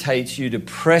agitates you to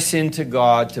press into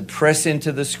God, to press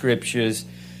into the scriptures,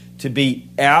 to be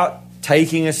out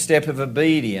taking a step of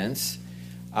obedience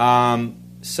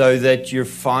so that you're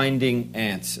finding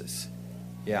answers.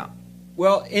 Yeah.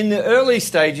 Well, in the early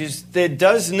stages, there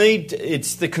does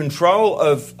it's the control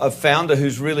of a founder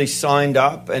who's really signed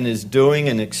up and is doing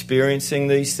and experiencing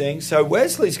these things. So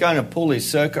Wesley's going to pull his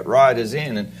circuit riders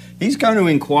in and he's going to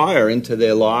inquire into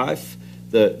their life,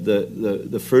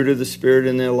 the fruit of the Spirit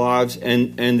in their lives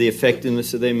and the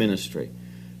effectiveness of their ministry.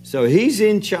 So he's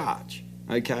in charge,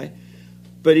 okay?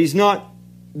 But he's not,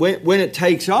 when it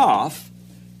takes off,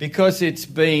 because it's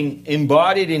been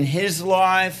embodied in his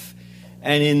life,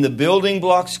 and in the building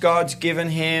blocks God's given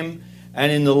him,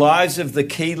 and in the lives of the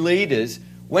key leaders,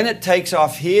 when it takes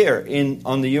off here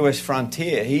on the U.S.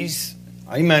 frontier, he's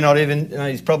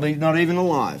probably not even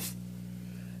alive.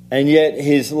 And yet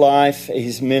his life,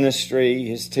 his ministry,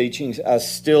 his teachings are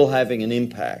still having an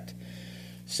impact.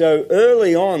 So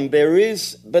early on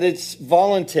but it's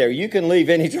voluntary. You can leave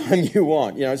anytime you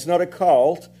want. It's not a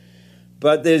cult,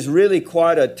 but there's really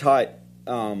quite a tight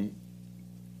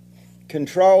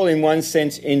control in one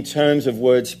sense in terms of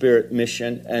word, spirit,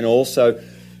 mission, and also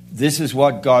this is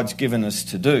what God's given us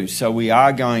to do. So we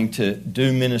are going to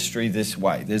do ministry this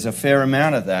way. There's a fair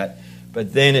amount of that,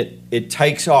 but then it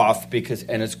takes off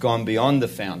and it's gone beyond the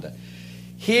founder.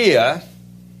 Here,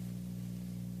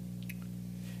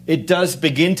 it does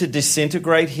begin to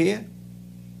disintegrate here.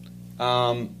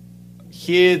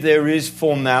 Here there is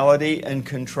formality and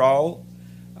control.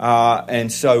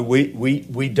 And so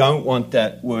we don't want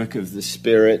that work of the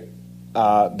Spirit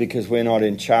because we're not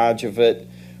in charge of it.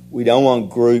 We don't want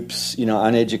groups,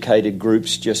 uneducated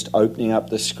groups just opening up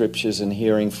the scriptures and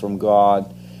hearing from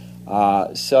God.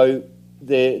 So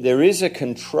there is a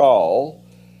control,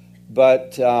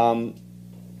 but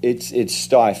it's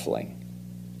stifling.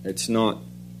 It's not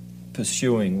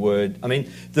pursuing word.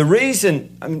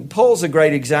 Paul's a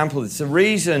great example. It's the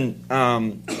reason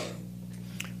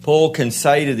Paul can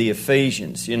say to the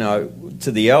Ephesians,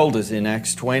 to the elders in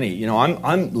Acts 20,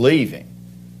 I'm leaving.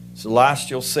 It's the last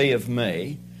you'll see of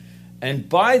me. And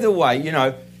by the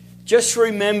way, just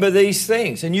remember these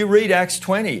things. And you read Acts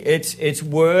 20. It's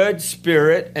word,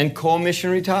 spirit, and core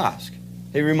missionary task.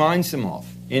 He reminds them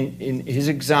of in his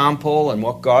example and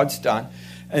what God's done.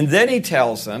 And then he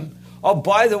tells them, oh,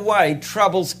 by the way,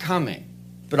 trouble's coming,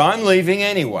 but I'm leaving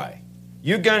anyway.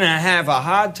 You're going to have a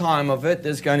hard time of it.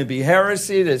 There's going to be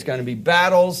heresy. There's going to be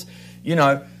battles.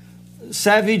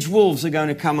 Savage wolves are going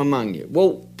to come among you.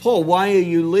 Well, Paul, why are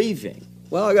you leaving?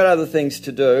 Well, I got other things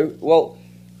to do. Well,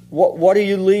 what are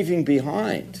you leaving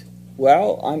behind?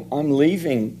 Well, I'm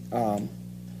leaving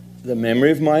the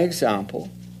memory of my example,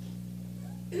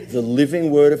 the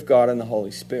living Word of God and the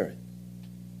Holy Spirit.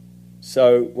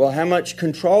 So, well, how much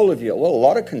control have you? Well, a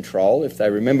lot of control if they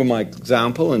remember my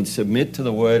example and submit to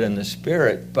the Word and the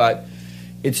Spirit, but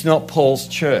it's not Paul's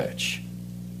church.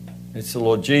 It's the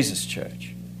Lord Jesus'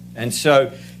 church. And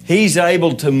so he's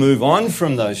able to move on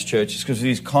from those churches because of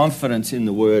his confidence in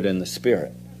the Word and the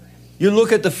Spirit. You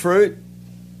look at the fruit.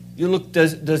 You look,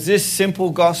 does this simple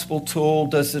gospel tool,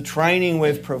 does the training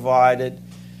we've provided,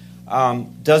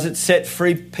 does it set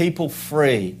people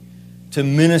free to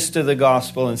minister the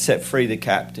gospel and set free the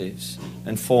captives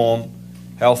and form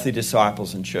healthy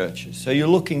disciples and churches? So you're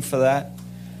looking for that.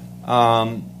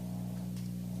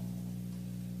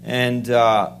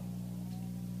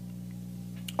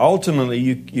 Ultimately,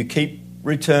 you keep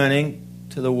returning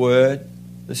to the Word,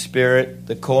 the Spirit,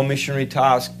 the core missionary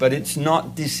task, but it's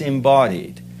not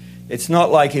disembodied. It's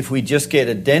not like if we just get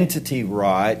identity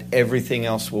right, everything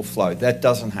else will flow. That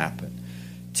doesn't happen.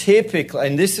 Typically,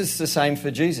 and this is the same for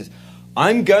Jesus,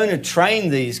 I'm going to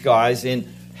train these guys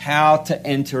in how to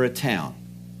enter a town,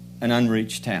 an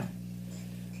unreached town.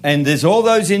 And there's all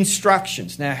those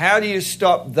instructions. Now, how do you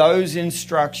stop those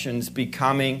instructions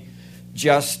becoming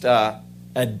just a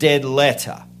dead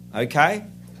letter? Okay?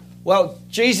 Well,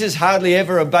 Jesus hardly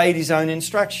ever obeyed his own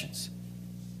instructions.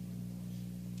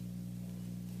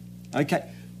 Okay?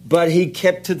 But he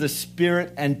kept to the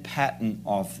spirit and pattern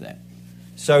of them.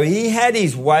 So he had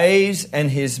his ways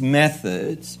and his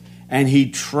methods, and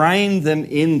he trained them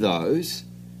in those.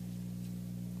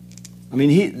 I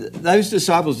mean, those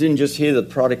disciples didn't just hear the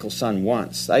prodigal son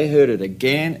once. They heard it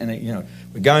again, and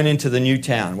we're going into the new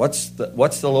town. What's the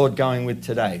Lord going with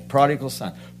today? Prodigal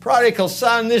son. Prodigal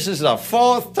son, this is the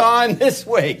fourth time this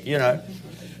week,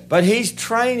 But he's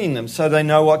training them so they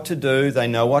know what to do, they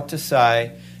know what to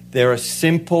say. There are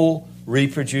simple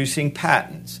reproducing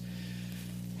patterns.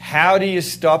 How do you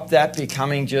stop that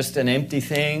becoming just an empty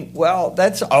thing? Well,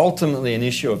 that's ultimately an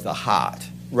issue of the heart,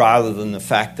 rather than the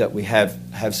fact that we have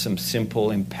some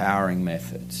simple empowering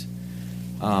methods.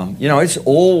 It's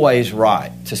always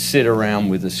right to sit around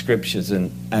with the scriptures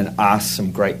and ask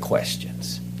some great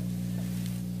questions.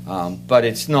 But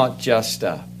it's not just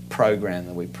a program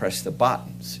that we press the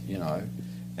buttons, And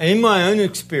in my own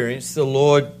experience, the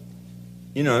Lord,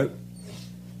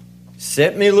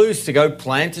 set me loose to go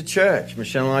plant a church.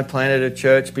 Michelle and I planted a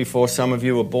church before some of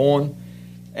you were born,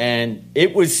 and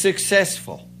it was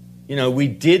successful. We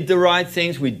did the right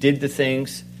things. We did the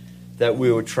things that we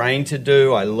were trained to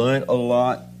do. I learned a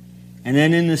lot. And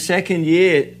then in the second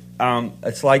year,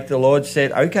 it's like the Lord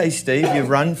said, okay, Steve, you've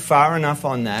run far enough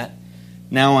on that.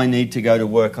 Now I need to go to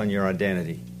work on your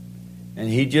identity. And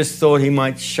he just thought he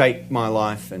might shake my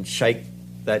life and shake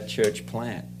that church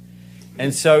plant.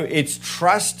 And so it's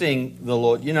trusting the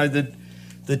Lord.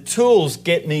 The tools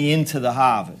get me into the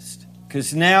harvest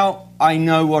because now I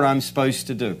know what I'm supposed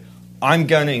to do. I'm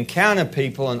going to encounter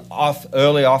people and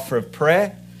early offer of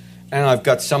prayer, and I've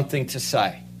got something to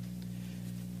say.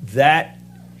 That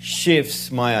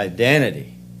shifts my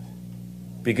identity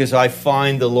because I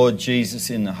find the Lord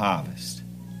Jesus in the harvest.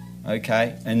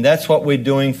 Okay? And that's what we're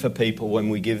doing for people when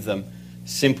we give them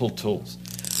simple tools.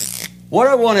 What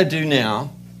I want to do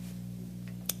now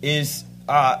is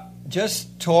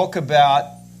just talk about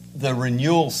the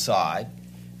renewal side.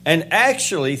 And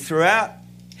actually, throughout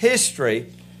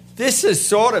history, this is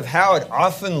sort of how it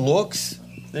often looks,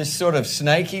 this sort of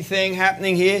snaky thing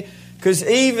happening here. Because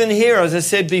even here, as I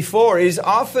said before, is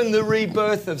often the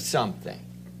rebirth of something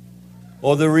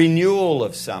or the renewal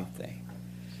of something.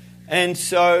 And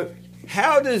so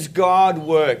how does God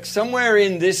work? Somewhere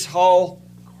in this whole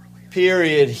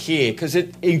period here, because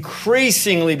it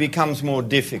increasingly becomes more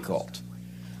difficult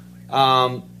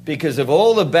because of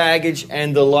all the baggage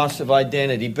and the loss of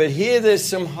identity. But here there's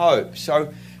some hope.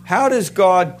 So how does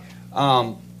God...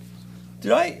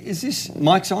 is this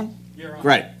mic's on? Yeah, right.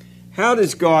 Great. How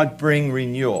does God bring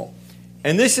renewal?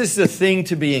 And this is the thing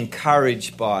to be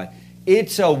encouraged by.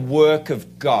 It's a work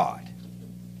of God.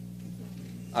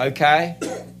 Okay?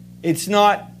 It's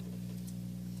not...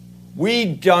 We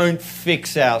don't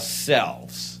fix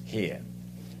ourselves here.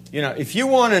 If you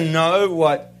want to know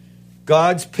what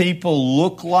God's people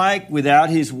look like without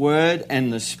His Word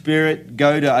and the Spirit,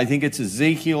 go to, I think it's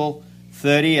Ezekiel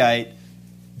 38,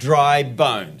 dry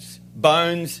bones.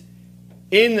 Bones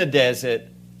in the desert.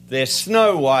 They're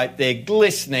snow white. They're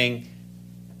glistening.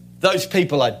 Those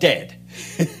people are dead.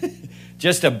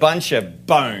 Just a bunch of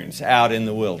bones out in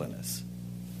the wilderness.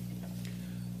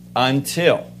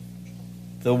 Until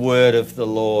the word of the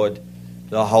Lord,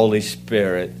 the Holy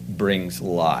Spirit, brings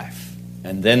life.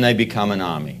 And then they become an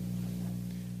army.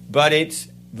 But it's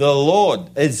the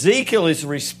Lord. Ezekiel is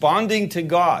responding to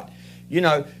God.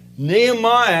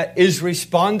 Nehemiah is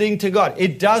responding to God.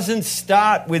 It doesn't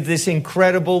start with this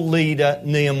incredible leader,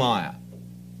 Nehemiah.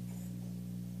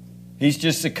 He's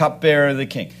just the cupbearer of the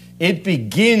king. It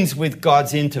begins with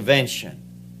God's intervention,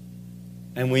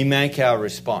 and we make our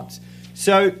response.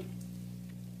 So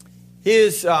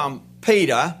here's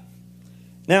Peter.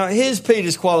 Now, here's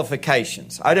Peter's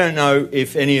qualifications. I don't know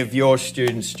if any of your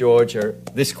students, George, are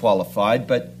this qualified,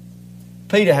 but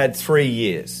Peter had 3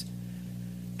 years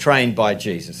trained by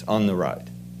Jesus on the road.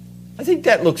 I think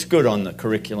that looks good on the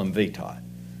curriculum vitae.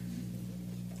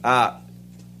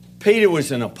 Peter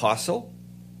was an apostle.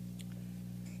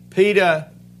 Peter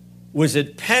was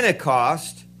at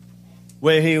Pentecost,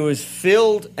 where he was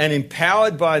filled and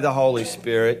empowered by the Holy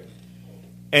Spirit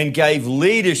and gave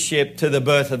leadership to the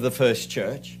birth of the first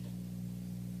church.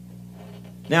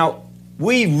 Now,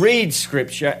 we read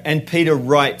Scripture and Peter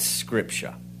writes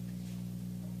Scripture.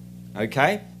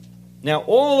 Okay? Now,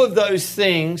 all of those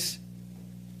things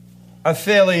are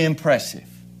fairly impressive,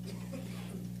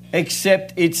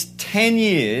 except it's 10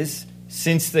 years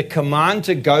since the command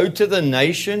to go to the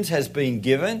nations has been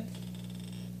given.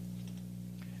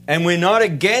 And we're not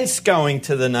against going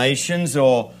to the nations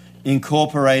or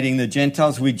incorporating the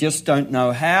Gentiles. We just don't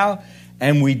know how,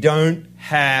 and we don't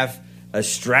have a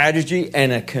strategy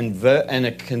and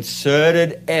a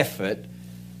concerted effort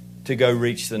to go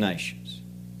reach the nations.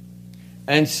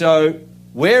 And so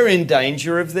we're in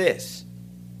danger of this,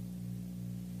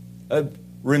 of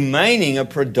remaining a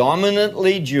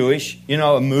predominantly Jewish,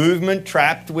 a movement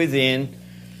trapped within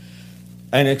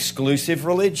an exclusive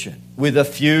religion with a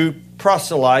few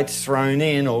proselytes thrown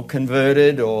in or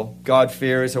converted or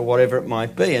God-fearers or whatever it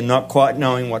might be, and not quite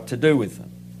knowing what to do with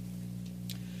them.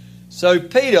 So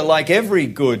Peter, like every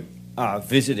good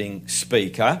visiting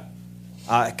speaker,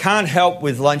 can't help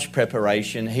with lunch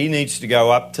preparation. He needs to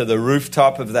go up to the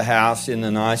rooftop of the house in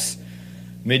the nice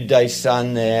midday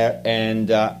sun there and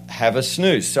have a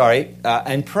snooze,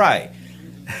 and pray.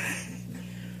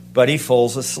 But he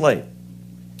falls asleep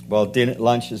while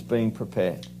lunch is being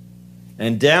prepared.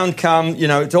 And down come,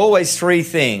 it's always three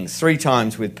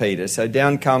times with Peter. So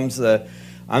down comes the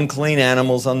unclean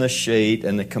animals on the sheet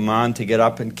and the command to get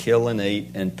up and kill and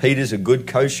eat. And Peter's a good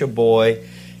kosher boy.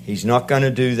 He's not going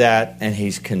to do that, and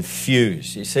he's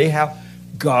confused. You see how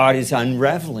God is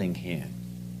unraveling him.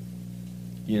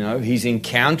 He's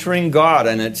encountering God,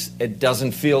 and it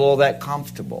doesn't feel all that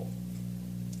comfortable.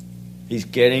 He's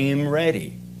getting him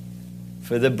ready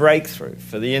for the breakthrough,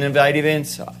 for the innovative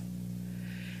insight.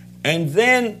 And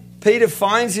then Peter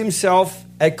finds himself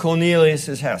at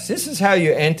Cornelius' house. This is how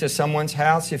you enter someone's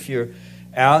house if you're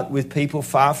out with people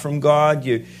far from God.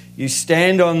 You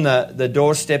stand on the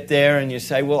doorstep there and you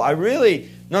say, well, I really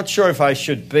not sure if I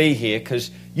should be here because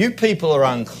you people are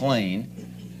unclean.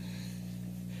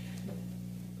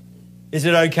 Is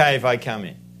it okay if I come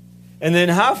in? And then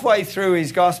halfway through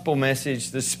his gospel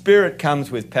message, the Spirit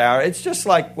comes with power. It's just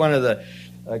like one of the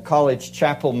college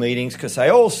chapel meetings because they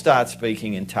all start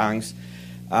speaking in tongues.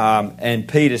 And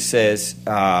Peter says,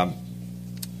 well,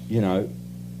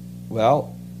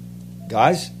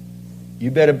 guys,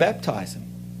 you better baptize them.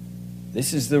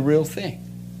 This is the real thing.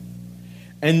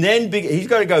 And then he's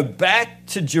got to go back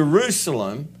to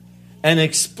Jerusalem and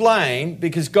explain,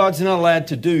 because God's not allowed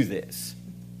to do this.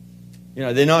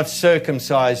 They're not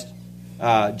circumcised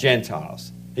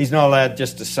Gentiles. He's not allowed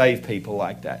just to save people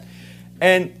like that.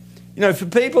 And for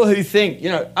people who think,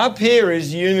 up here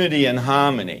is unity and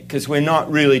harmony because we're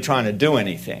not really trying to do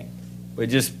anything. We're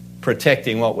just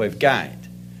protecting what we've gained.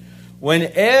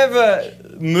 Whenever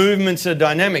movements are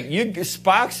dynamic,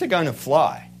 sparks are going to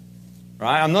fly,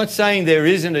 right? I'm not saying there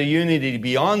isn't a unity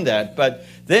beyond that, but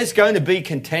there's going to be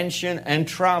contention and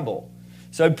trouble.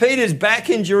 So Peter's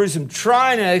back in Jerusalem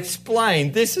trying to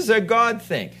explain this is a God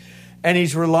thing. And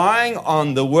he's relying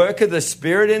on the work of the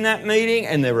Spirit in that meeting,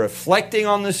 and they're reflecting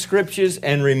on the Scriptures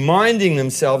and reminding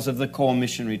themselves of the core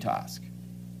missionary task.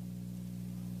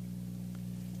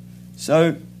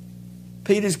 So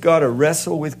Peter's got to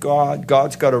wrestle with God.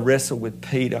 God's got to wrestle with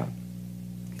Peter.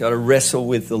 Got to wrestle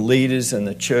with the leaders and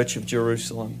the church of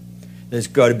Jerusalem. There's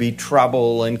got to be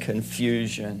trouble and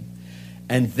confusion.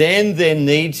 And then there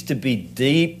needs to be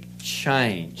deep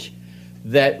change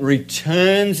that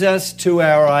returns us to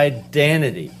our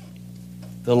identity,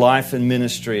 the life and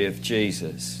ministry of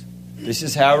Jesus. This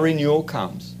is how renewal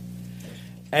comes.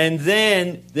 And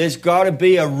then there's got to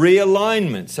be a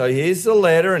realignment. So here's the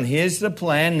letter and here's the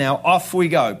plan. Now off we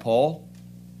go, Paul.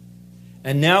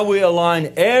 And now we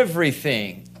align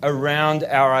everything around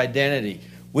our identity.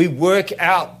 We work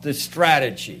out the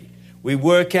strategy. We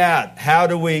work out how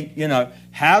do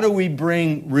we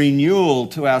bring renewal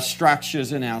to our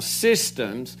structures and our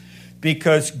systems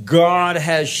because God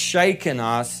has shaken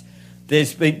us.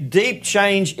 There's been deep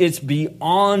change. It's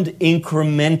beyond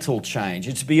incremental change.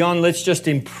 It's beyond let's just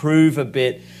improve a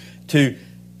bit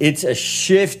it's a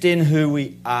shift in who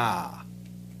we are,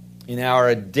 in our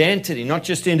identity, not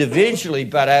just individually,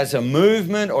 but as a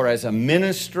movement or as a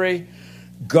ministry.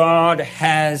 God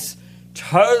has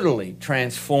totally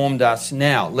transformed us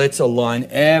now. Let's align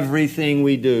everything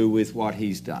we do with what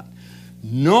He's done.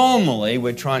 Normally,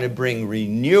 we're trying to bring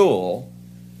renewal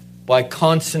by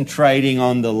concentrating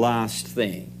on the last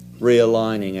thing,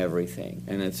 realigning everything.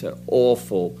 And it's an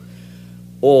awful,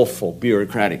 awful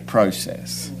bureaucratic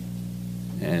process.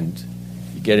 And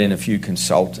you get in a few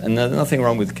consultants, and there's nothing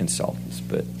wrong with consultants,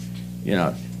 but,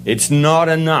 it's not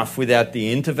enough without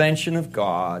the intervention of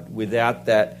God, without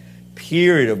that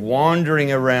period of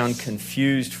wandering around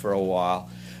confused for a while,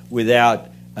 without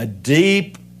a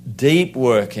deep, deep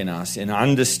work in us in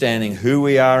understanding who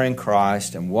we are in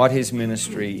Christ and what His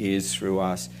ministry is through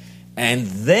us. And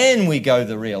then we go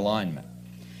the realignment.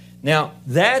 Now,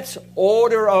 that's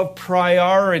order of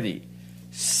priority.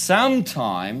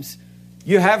 Sometimes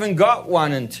you haven't got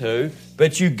 1 and 2,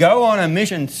 but you go on a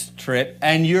mission trip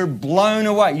and you're blown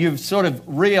away. You've sort of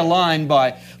realigned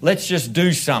by, let's just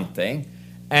do something,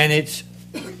 and it's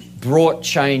brought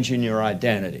change in your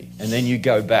identity. And then you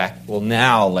go back, well,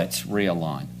 now let's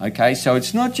realign. Okay, so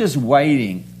it's not just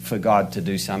waiting for God to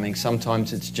do something.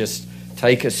 Sometimes it's just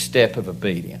take a step of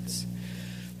obedience.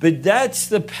 But that's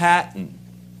the pattern.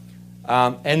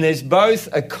 And there's both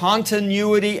a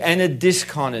continuity and a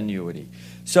discontinuity.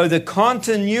 So the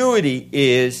continuity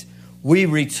is we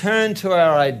return to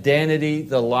our identity,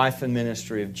 the life and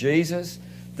ministry of Jesus.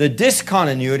 The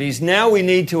discontinuity is now we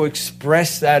need to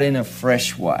express that in a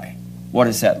fresh way. What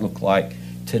does that look like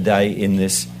today in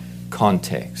this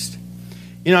context?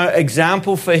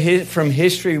 Example from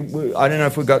history, I don't know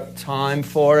if we've got time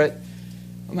for it,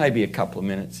 maybe a couple of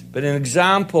minutes, but an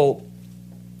example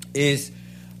is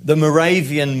the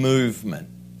Moravian movement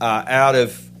out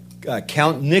of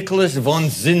Count Nicholas von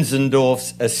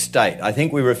Zinzendorf's estate. I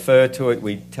think we refer to it,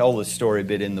 we tell the story a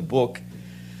bit in the book.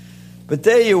 But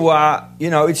there you are,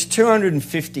 it's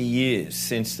 250 years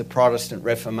since the Protestant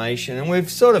Reformation, and we've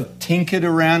sort of tinkered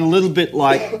around a little bit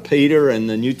like Peter and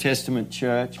the New Testament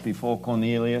church before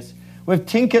Cornelius. We've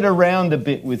tinkered around a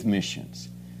bit with missions.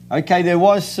 Okay, there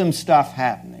was some stuff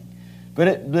happening,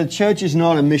 but the church is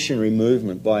not a missionary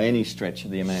movement by any stretch of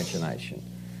the imagination.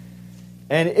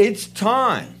 And it's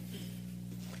time.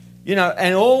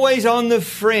 And always on the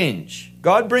fringe.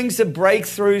 God brings the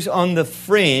breakthroughs on the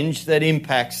fringe that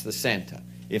impacts the center,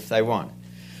 if they want it.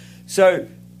 So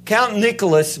Count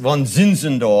Nicholas von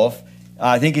Zinzendorf,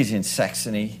 I think he's in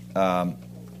Saxony,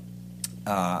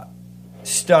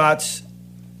 starts...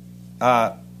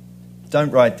 don't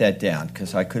write that down,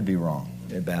 because I could be wrong.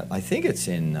 I think it's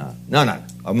in... No,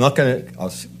 I'm not going to...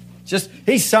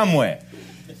 He's somewhere.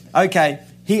 Okay.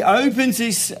 He opens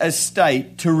his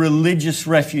estate to religious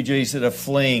refugees that are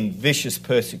fleeing vicious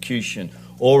persecution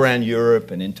all around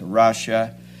Europe and into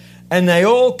Russia. And they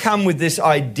all come with this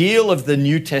ideal of the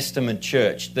New Testament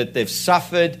church that they've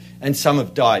suffered and some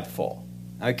have died for.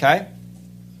 Okay?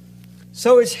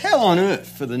 So it's hell on earth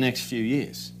for the next few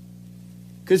years.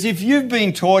 Because if you've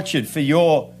been tortured for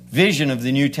your vision of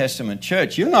the New Testament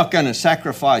church, you're not going to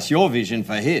sacrifice your vision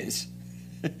for his.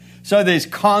 So there's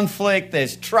conflict,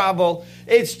 there's trouble.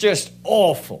 It's just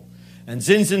awful. And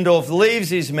Zinzendorf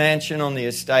leaves his mansion on the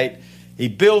estate. He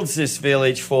builds this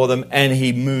village for them and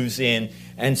he moves in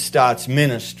and starts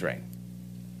ministering.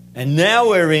 And now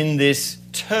we're in this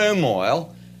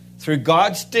turmoil through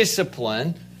God's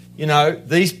discipline.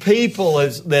 These people,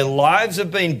 as their lives have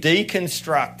been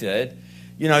deconstructed,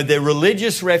 they're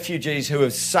religious refugees who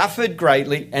have suffered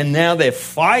greatly and now they're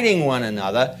fighting one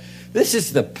another. This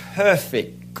is the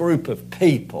perfect group of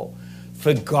people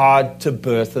for God to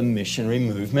birth a missionary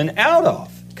movement out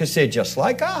of, because they're just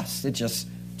like us. They're just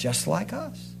like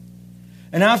us.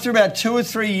 And after about 2 or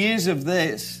 3 years of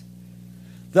this,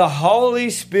 the Holy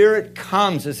Spirit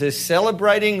comes as they're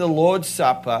celebrating the Lord's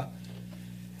Supper,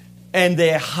 and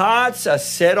their hearts are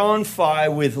set on fire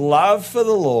with love for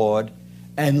the Lord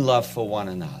and love for one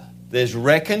another. There's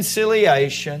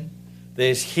reconciliation.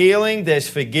 There's healing, there's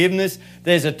forgiveness,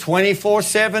 there's a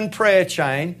 24/7 prayer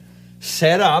chain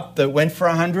set up that went for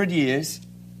 100 years,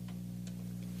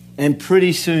 and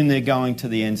pretty soon they're going to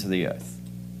the ends of the earth.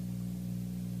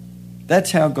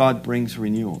 That's how God brings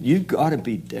renewal. You've got to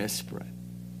be desperate.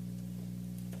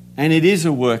 And it is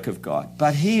a work of God,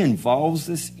 but He involves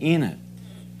us in it.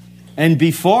 And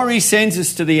before He sends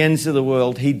us to the ends of the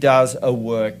world, He does a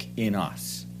work in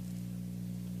us.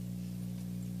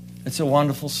 It's a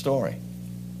wonderful story.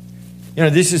 You know,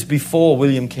 this is before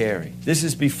William Carey. This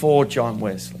is before John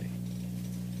Wesley.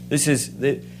 This is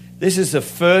the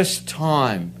first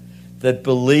time that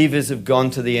believers have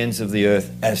gone to the ends of the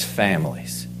earth as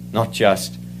families, not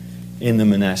just in the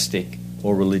monastic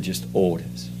or religious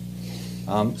orders.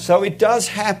 So it does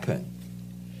happen.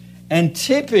 And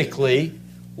typically,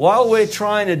 while we're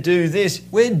trying to do this,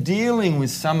 we're dealing with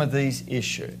some of these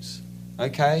issues,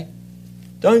 okay?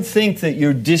 Don't think that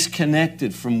you're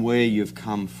disconnected from where you've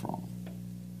come from,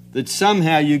 that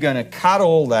somehow you're going to cut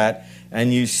all that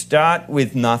and you start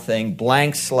with nothing,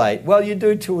 blank slate. Well, you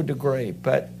do to a degree,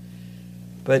 but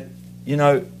you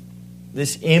know,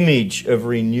 this image of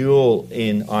renewal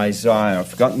in Isaiah, I've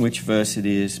forgotten which verse it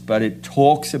is, but it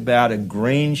talks about a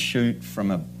green shoot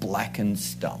from a blackened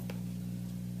stump.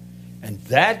 And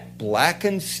that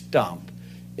blackened stump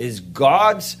is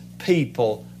God's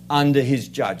people under his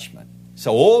judgment.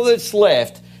 So all that's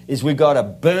left is we've got a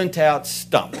burnt out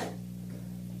stump.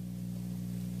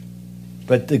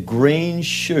 But the green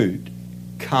shoot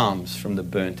comes from the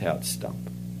burnt out stump.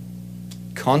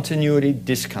 Continuity,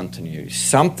 discontinuity.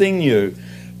 Something new,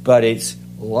 but it's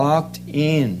locked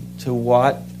in to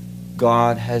what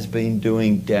God has been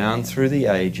doing down through the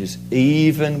ages,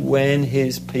 even when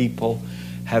his people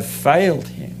have failed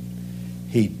him.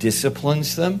 He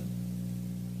disciplines them.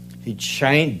 He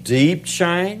deep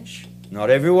change. Not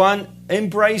everyone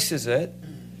embraces it.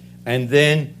 And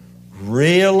then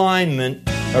realignment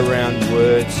around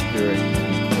word, spirit,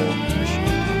 and core mission.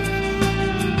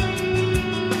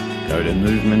 Go to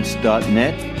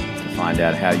movements.net to find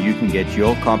out how you can get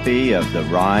your copy of The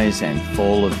Rise and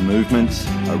Fall of Movements,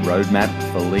 a roadmap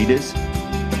for leaders.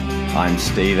 I'm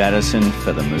Steve Addison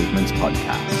for the Movements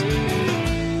Podcast.